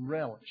really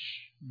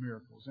relish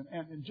miracles.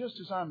 And just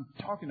as I'm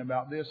talking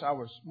about this,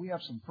 we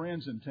have some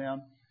friends in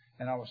town,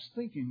 and I was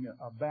thinking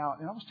about,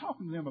 and I was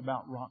talking to them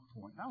about Rock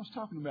Point. I was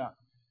talking about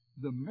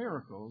the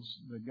miracles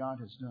that God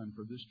has done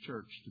for this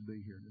church to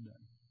be here today.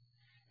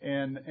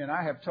 And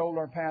I have told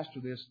our pastor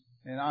this,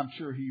 and I'm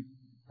sure he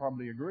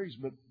probably agrees,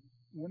 but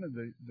one of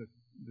the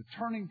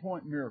turning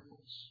point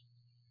miracles,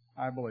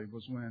 I believe,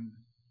 was when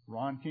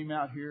Ron came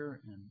out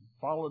here and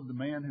followed the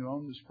man who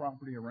owned this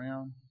property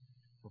around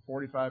for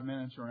 45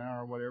 minutes or an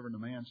hour or whatever, and the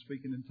man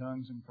speaking in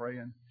tongues and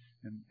praying.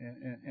 And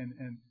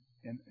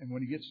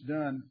when he gets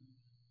done,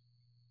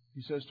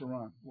 he says to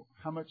Ron, well,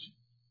 how much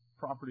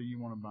property you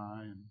want to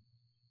buy and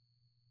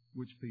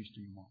which piece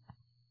do you want?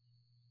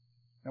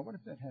 Now, what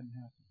if that hadn't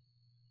happened?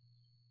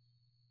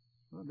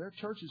 Well, there are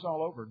churches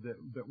all over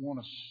that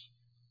want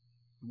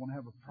to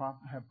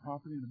have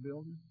property in the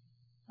building.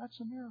 That's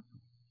a miracle.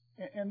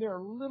 And there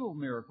are little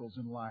miracles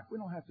in life. We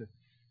don't have to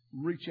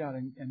reach out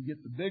and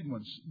get the big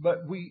ones.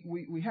 But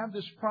we have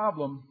this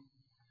problem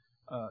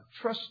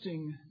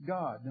trusting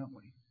God, don't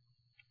we?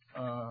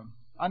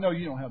 I know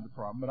you don't have the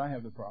problem, but I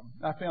have the problem.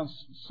 I found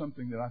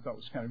something that I thought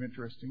was kind of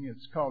interesting.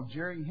 It's called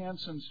Jerry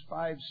Hanson's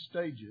 5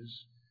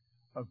 Stages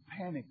of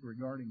Panic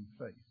Regarding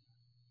Faith.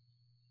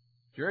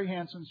 Jerry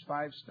Hanson's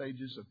 5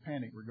 Stages of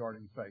Panic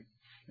Regarding Faith.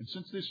 And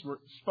since this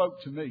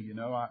spoke to me, you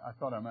know, I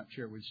thought I might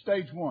share it with you.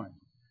 Stage 1.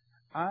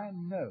 I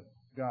know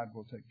God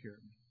will take care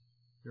of me.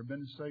 You ever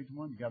been to stage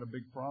 1? You got a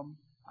big problem?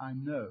 I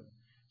know.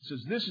 It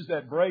says this is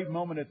that brave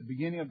moment at the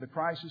beginning of the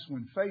crisis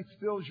when faith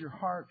fills your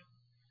heart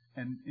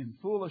and in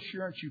full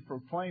assurance you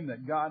proclaim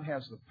that God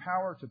has the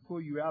power to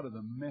pull you out of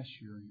the mess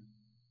you're in.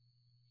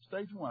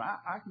 Stage 1.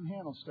 I can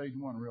handle stage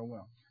 1 real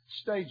well.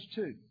 Stage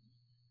 2.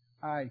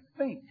 I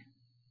think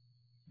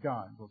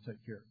God will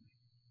take care of me.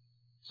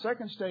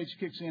 Second stage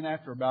kicks in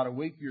after about a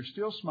week. You're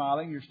still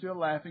smiling, you're still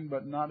laughing,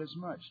 but not as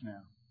much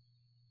now.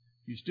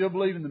 You still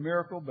believe in the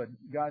miracle, but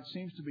God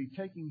seems to be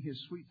taking His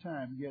sweet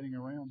time getting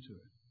around to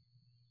it.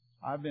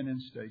 I've been in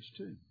stage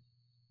 2.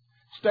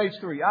 Stage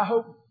 3. I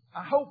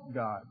hope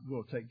God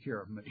will take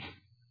care of me.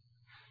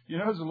 You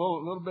know, there's a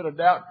little bit of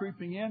doubt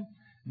creeping in.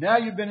 Now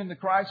you've been in the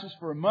crisis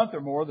for a month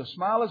or more. The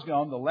smile is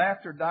gone. The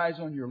laughter dies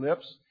on your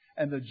lips.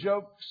 And the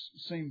jokes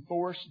seem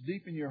forced.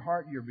 Deep in your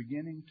heart, you're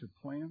beginning to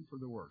plan for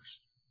the worst.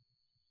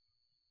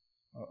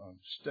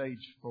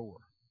 Stage 4.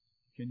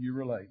 Can you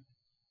relate?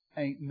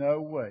 Ain't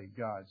no way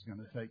God's going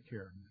to take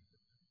care of me.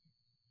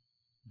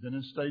 Then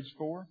in stage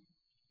 4,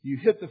 you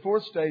hit the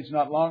 4th stage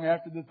not long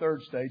after the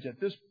 3rd stage. At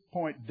this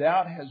point,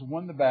 doubt has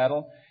won the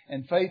battle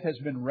and faith has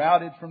been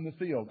routed from the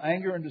field.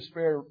 Anger and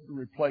despair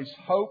replace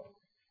hope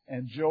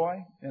and joy.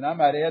 And I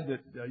might add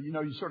that,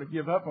 you sort of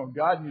give up on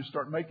God and you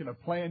start making a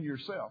plan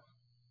yourself.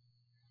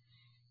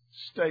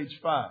 Stage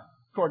 5,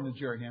 according to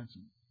Jerry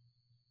Hansen.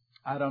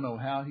 I don't know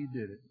how he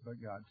did it,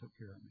 but God took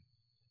care of me.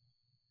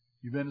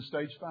 You've been to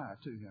stage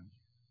 5 too, haven't you?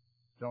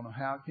 Don't know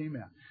how it came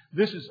out.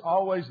 This is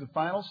always the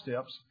final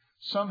steps.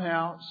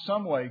 Somehow,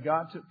 some way,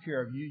 God took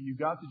care of you. You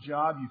got the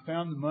job. You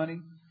found the money.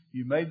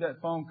 You made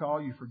that phone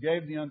call. You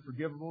forgave the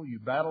unforgivable. You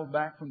battled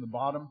back from the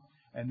bottom.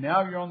 And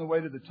now you're on the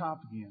way to the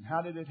top again.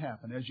 How did it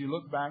happen? As you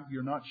look back,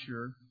 you're not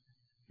sure.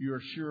 You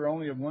are sure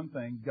only of one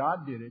thing.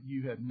 God did it.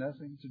 You had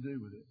nothing to do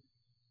with it.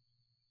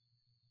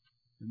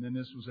 And then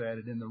this was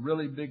added. In the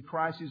really big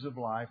crises of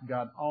life,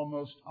 God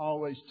almost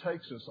always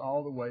takes us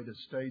all the way to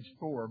stage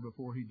 4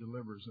 before He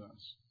delivers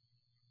us.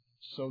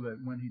 So that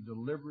when He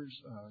delivers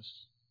us,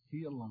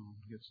 He alone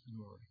gets the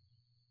glory.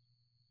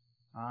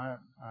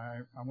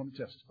 I want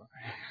to testify.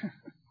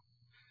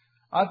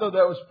 I thought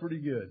that was pretty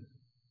good.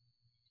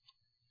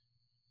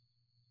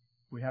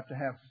 We have to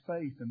have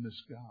faith in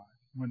this God.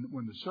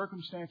 When the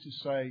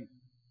circumstances say,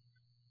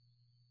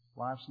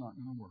 life's not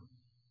going to work,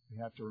 we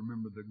have to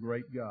remember the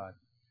great God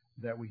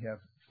that we have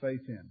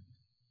faith in.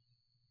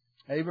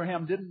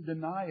 Abraham didn't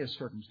deny his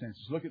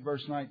circumstances. Look at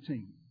verse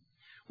 19.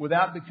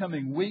 Without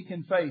becoming weak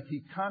in faith,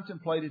 he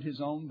contemplated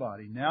his own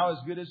body, now as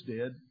good as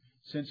dead,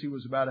 since he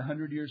was about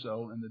 100 years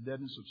old, and the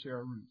deadness of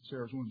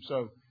Sarah's womb.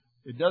 So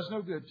it does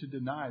no good to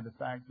deny the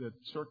fact that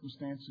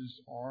circumstances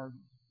are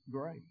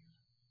grave.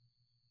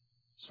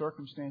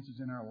 Circumstances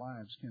in our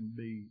lives can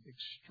be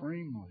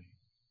extremely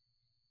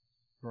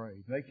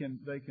grave. They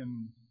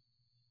can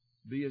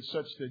be as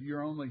such that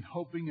you're only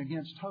hoping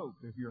against hope,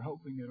 if you're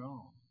hoping at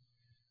all.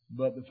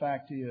 But the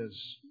fact is,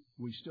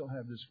 we still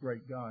have this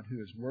great God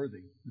who is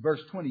worthy. Verse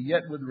 20,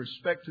 yet with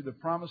respect to the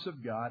promise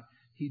of God,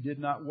 he did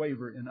not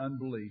waver in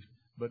unbelief,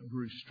 but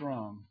grew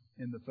strong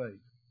in the faith.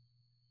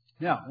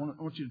 Now,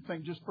 I want you to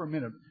think just for a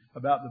minute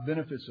about the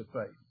benefits of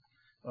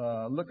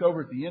faith. Look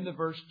over at the end of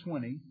verse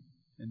 20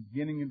 and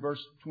beginning in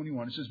verse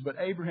 21. It says, but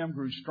Abraham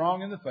grew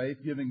strong in the faith,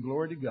 giving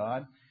glory to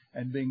God,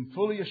 and being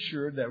fully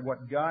assured that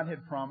what God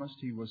had promised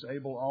he was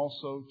able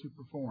also to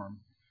perform.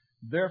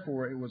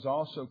 Therefore, it was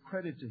also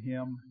credited to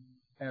him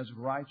as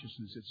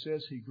righteousness. It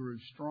says he grew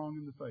strong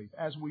in the faith.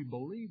 As we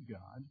believe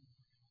God,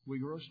 we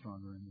grow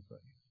stronger in the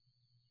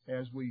faith.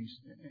 As we,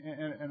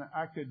 and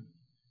I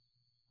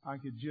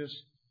could just,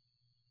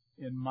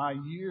 in my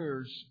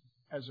years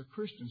as a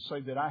Christian,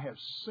 say that I have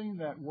seen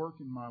that work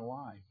in my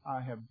life. I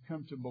have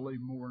come to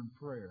believe more in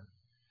prayer.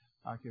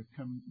 I have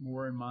come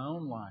more in my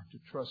own life to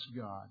trust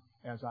God.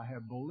 As I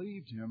have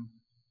believed Him,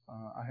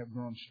 I have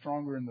grown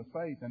stronger in the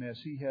faith. And as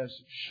He has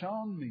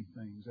shown me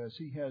things, as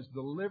He has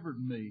delivered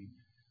me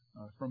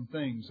from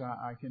things,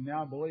 I can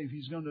now believe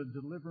He's going to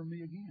deliver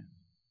me again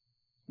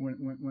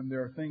when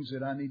there are things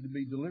that I need to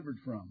be delivered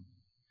from.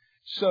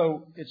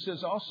 So it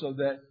says also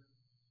that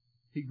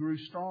he grew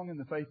strong in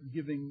the faith,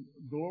 giving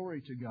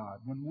glory to God.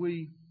 When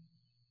we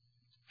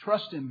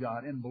trust in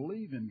God and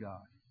believe in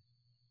God,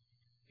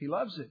 He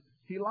loves it.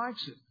 He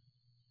likes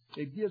it.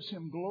 It gives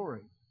Him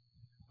glory.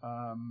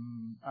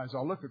 As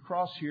I look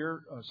across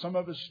here, some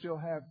of us still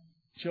have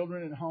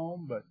children at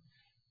home, but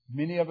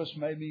many of us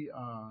maybe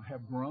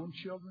have grown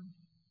children,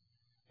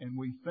 and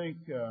we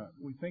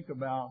think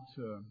about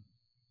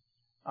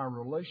our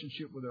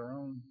relationship with our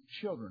own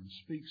children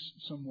speaks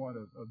somewhat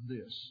of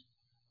this.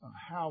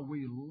 How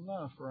we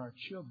love for our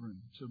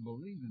children to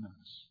believe in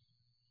us,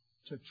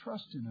 to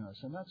trust in us.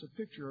 And that's a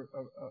picture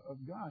of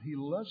God. He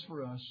loves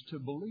for us to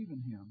believe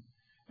in Him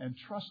and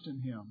trust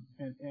in Him.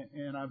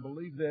 And I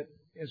believe that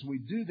as we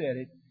do that,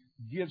 it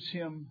gives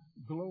Him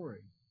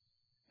glory.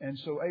 And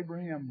so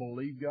Abraham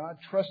believed God,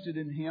 trusted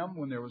in Him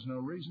when there was no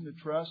reason to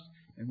trust.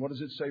 And what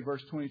does it say,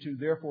 verse 22?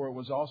 Therefore it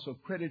was also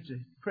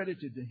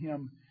credited to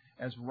him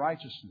as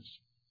righteousness.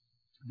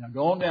 Now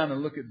go on down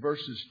and look at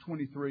verses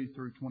 23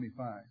 through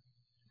 25.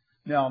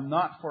 Now,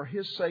 not for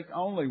His sake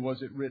only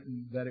was it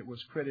written that it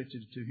was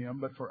credited to Him,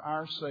 but for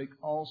our sake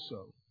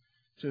also,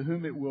 to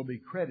whom it will be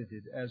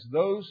credited, as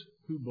those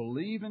who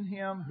believe in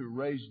Him who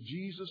raised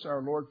Jesus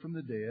our Lord from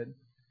the dead,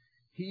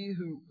 He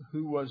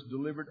who was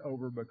delivered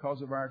over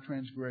because of our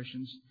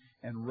transgressions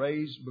and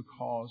raised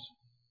because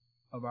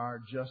of our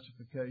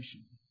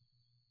justification.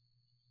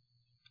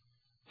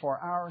 For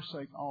our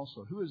sake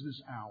also. Who is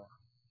this our?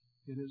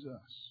 It is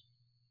us.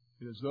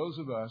 It is those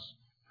of us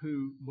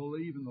who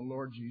believe in the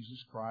Lord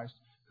Jesus Christ,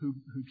 who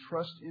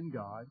trust in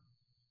God.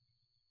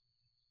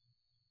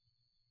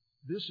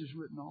 This is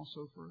written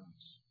also for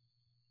us.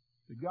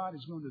 That God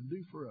is going to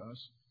do for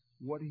us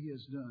what He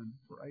has done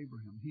for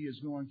Abraham. He is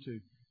going to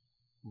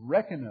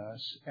reckon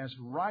us as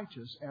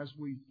righteous as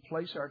we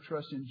place our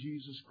trust in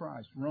Jesus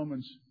Christ.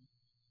 Romans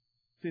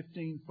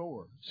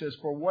 15:4 says,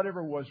 "For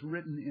whatever was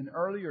written in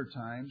earlier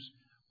times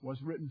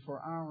was written for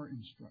our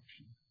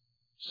instruction,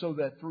 so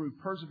that through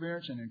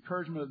perseverance and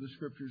encouragement of the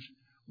Scriptures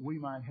we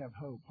might have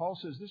hope." Paul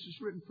says, this is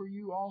written for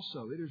you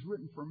also. It is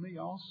written for me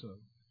also.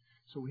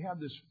 So we have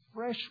this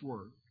fresh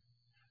word,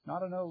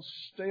 not an old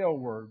stale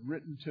word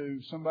written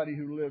to somebody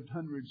who lived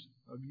hundreds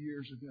of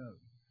years ago,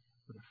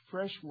 but a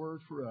fresh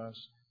word for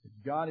us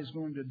that God is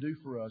going to do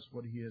for us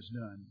what He has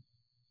done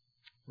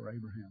for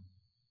Abraham.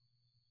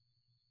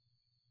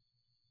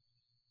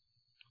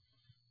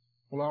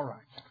 Well, all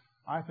right.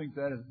 I think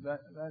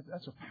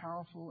that's a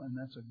powerful and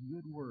that's a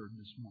good word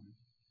this morning.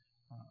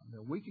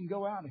 That we can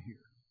go out of here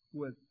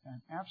with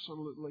an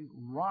absolutely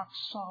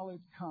rock-solid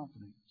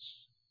confidence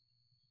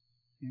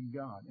in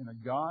God. In a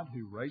God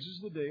who raises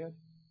the dead,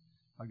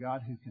 a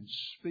God who can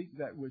speak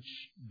that which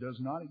does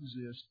not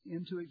exist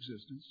into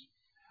existence.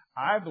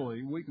 I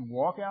believe we can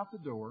walk out the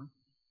door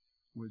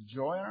with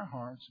joy in our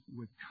hearts,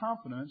 with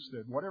confidence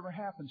that whatever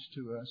happens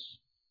to us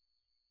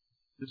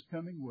this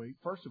coming week,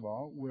 first of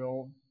all,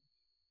 will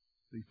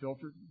be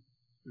filtered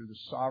through the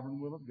sovereign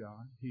will of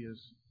God. He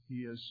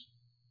is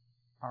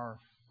our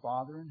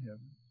Father in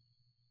heaven.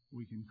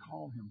 We can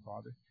call Him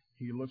Father.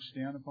 He looks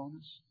down upon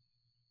us.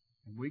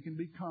 And we can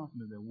be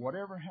confident that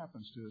whatever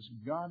happens to us,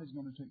 God is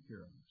going to take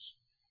care of us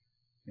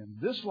in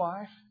this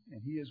life,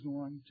 and He is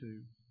going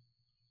to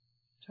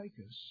take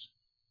us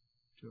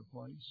to a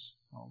place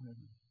called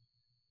heaven.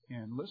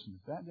 And listen,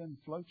 if that doesn't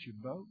float your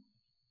boat,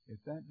 if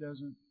that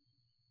doesn't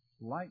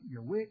light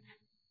your wick,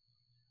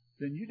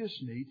 then you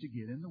just need to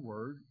get in the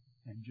Word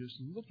and just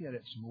look at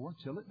it some more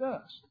till it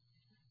does.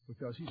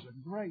 Because He's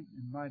a great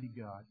and mighty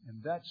God.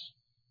 And that's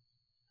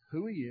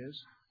who He is.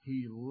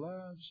 He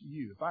loves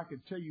you. If I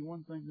could tell you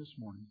one thing this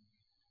morning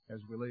as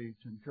we leave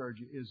to encourage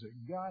you, is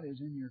that God is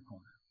in your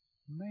corner.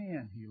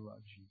 Man, He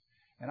loves you.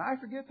 And I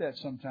forget that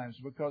sometimes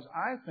because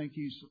I think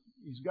He's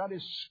got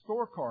His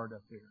scorecard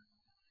up there.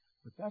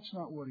 But that's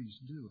not what He's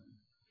doing.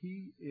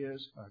 He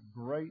is a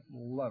great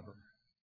lover.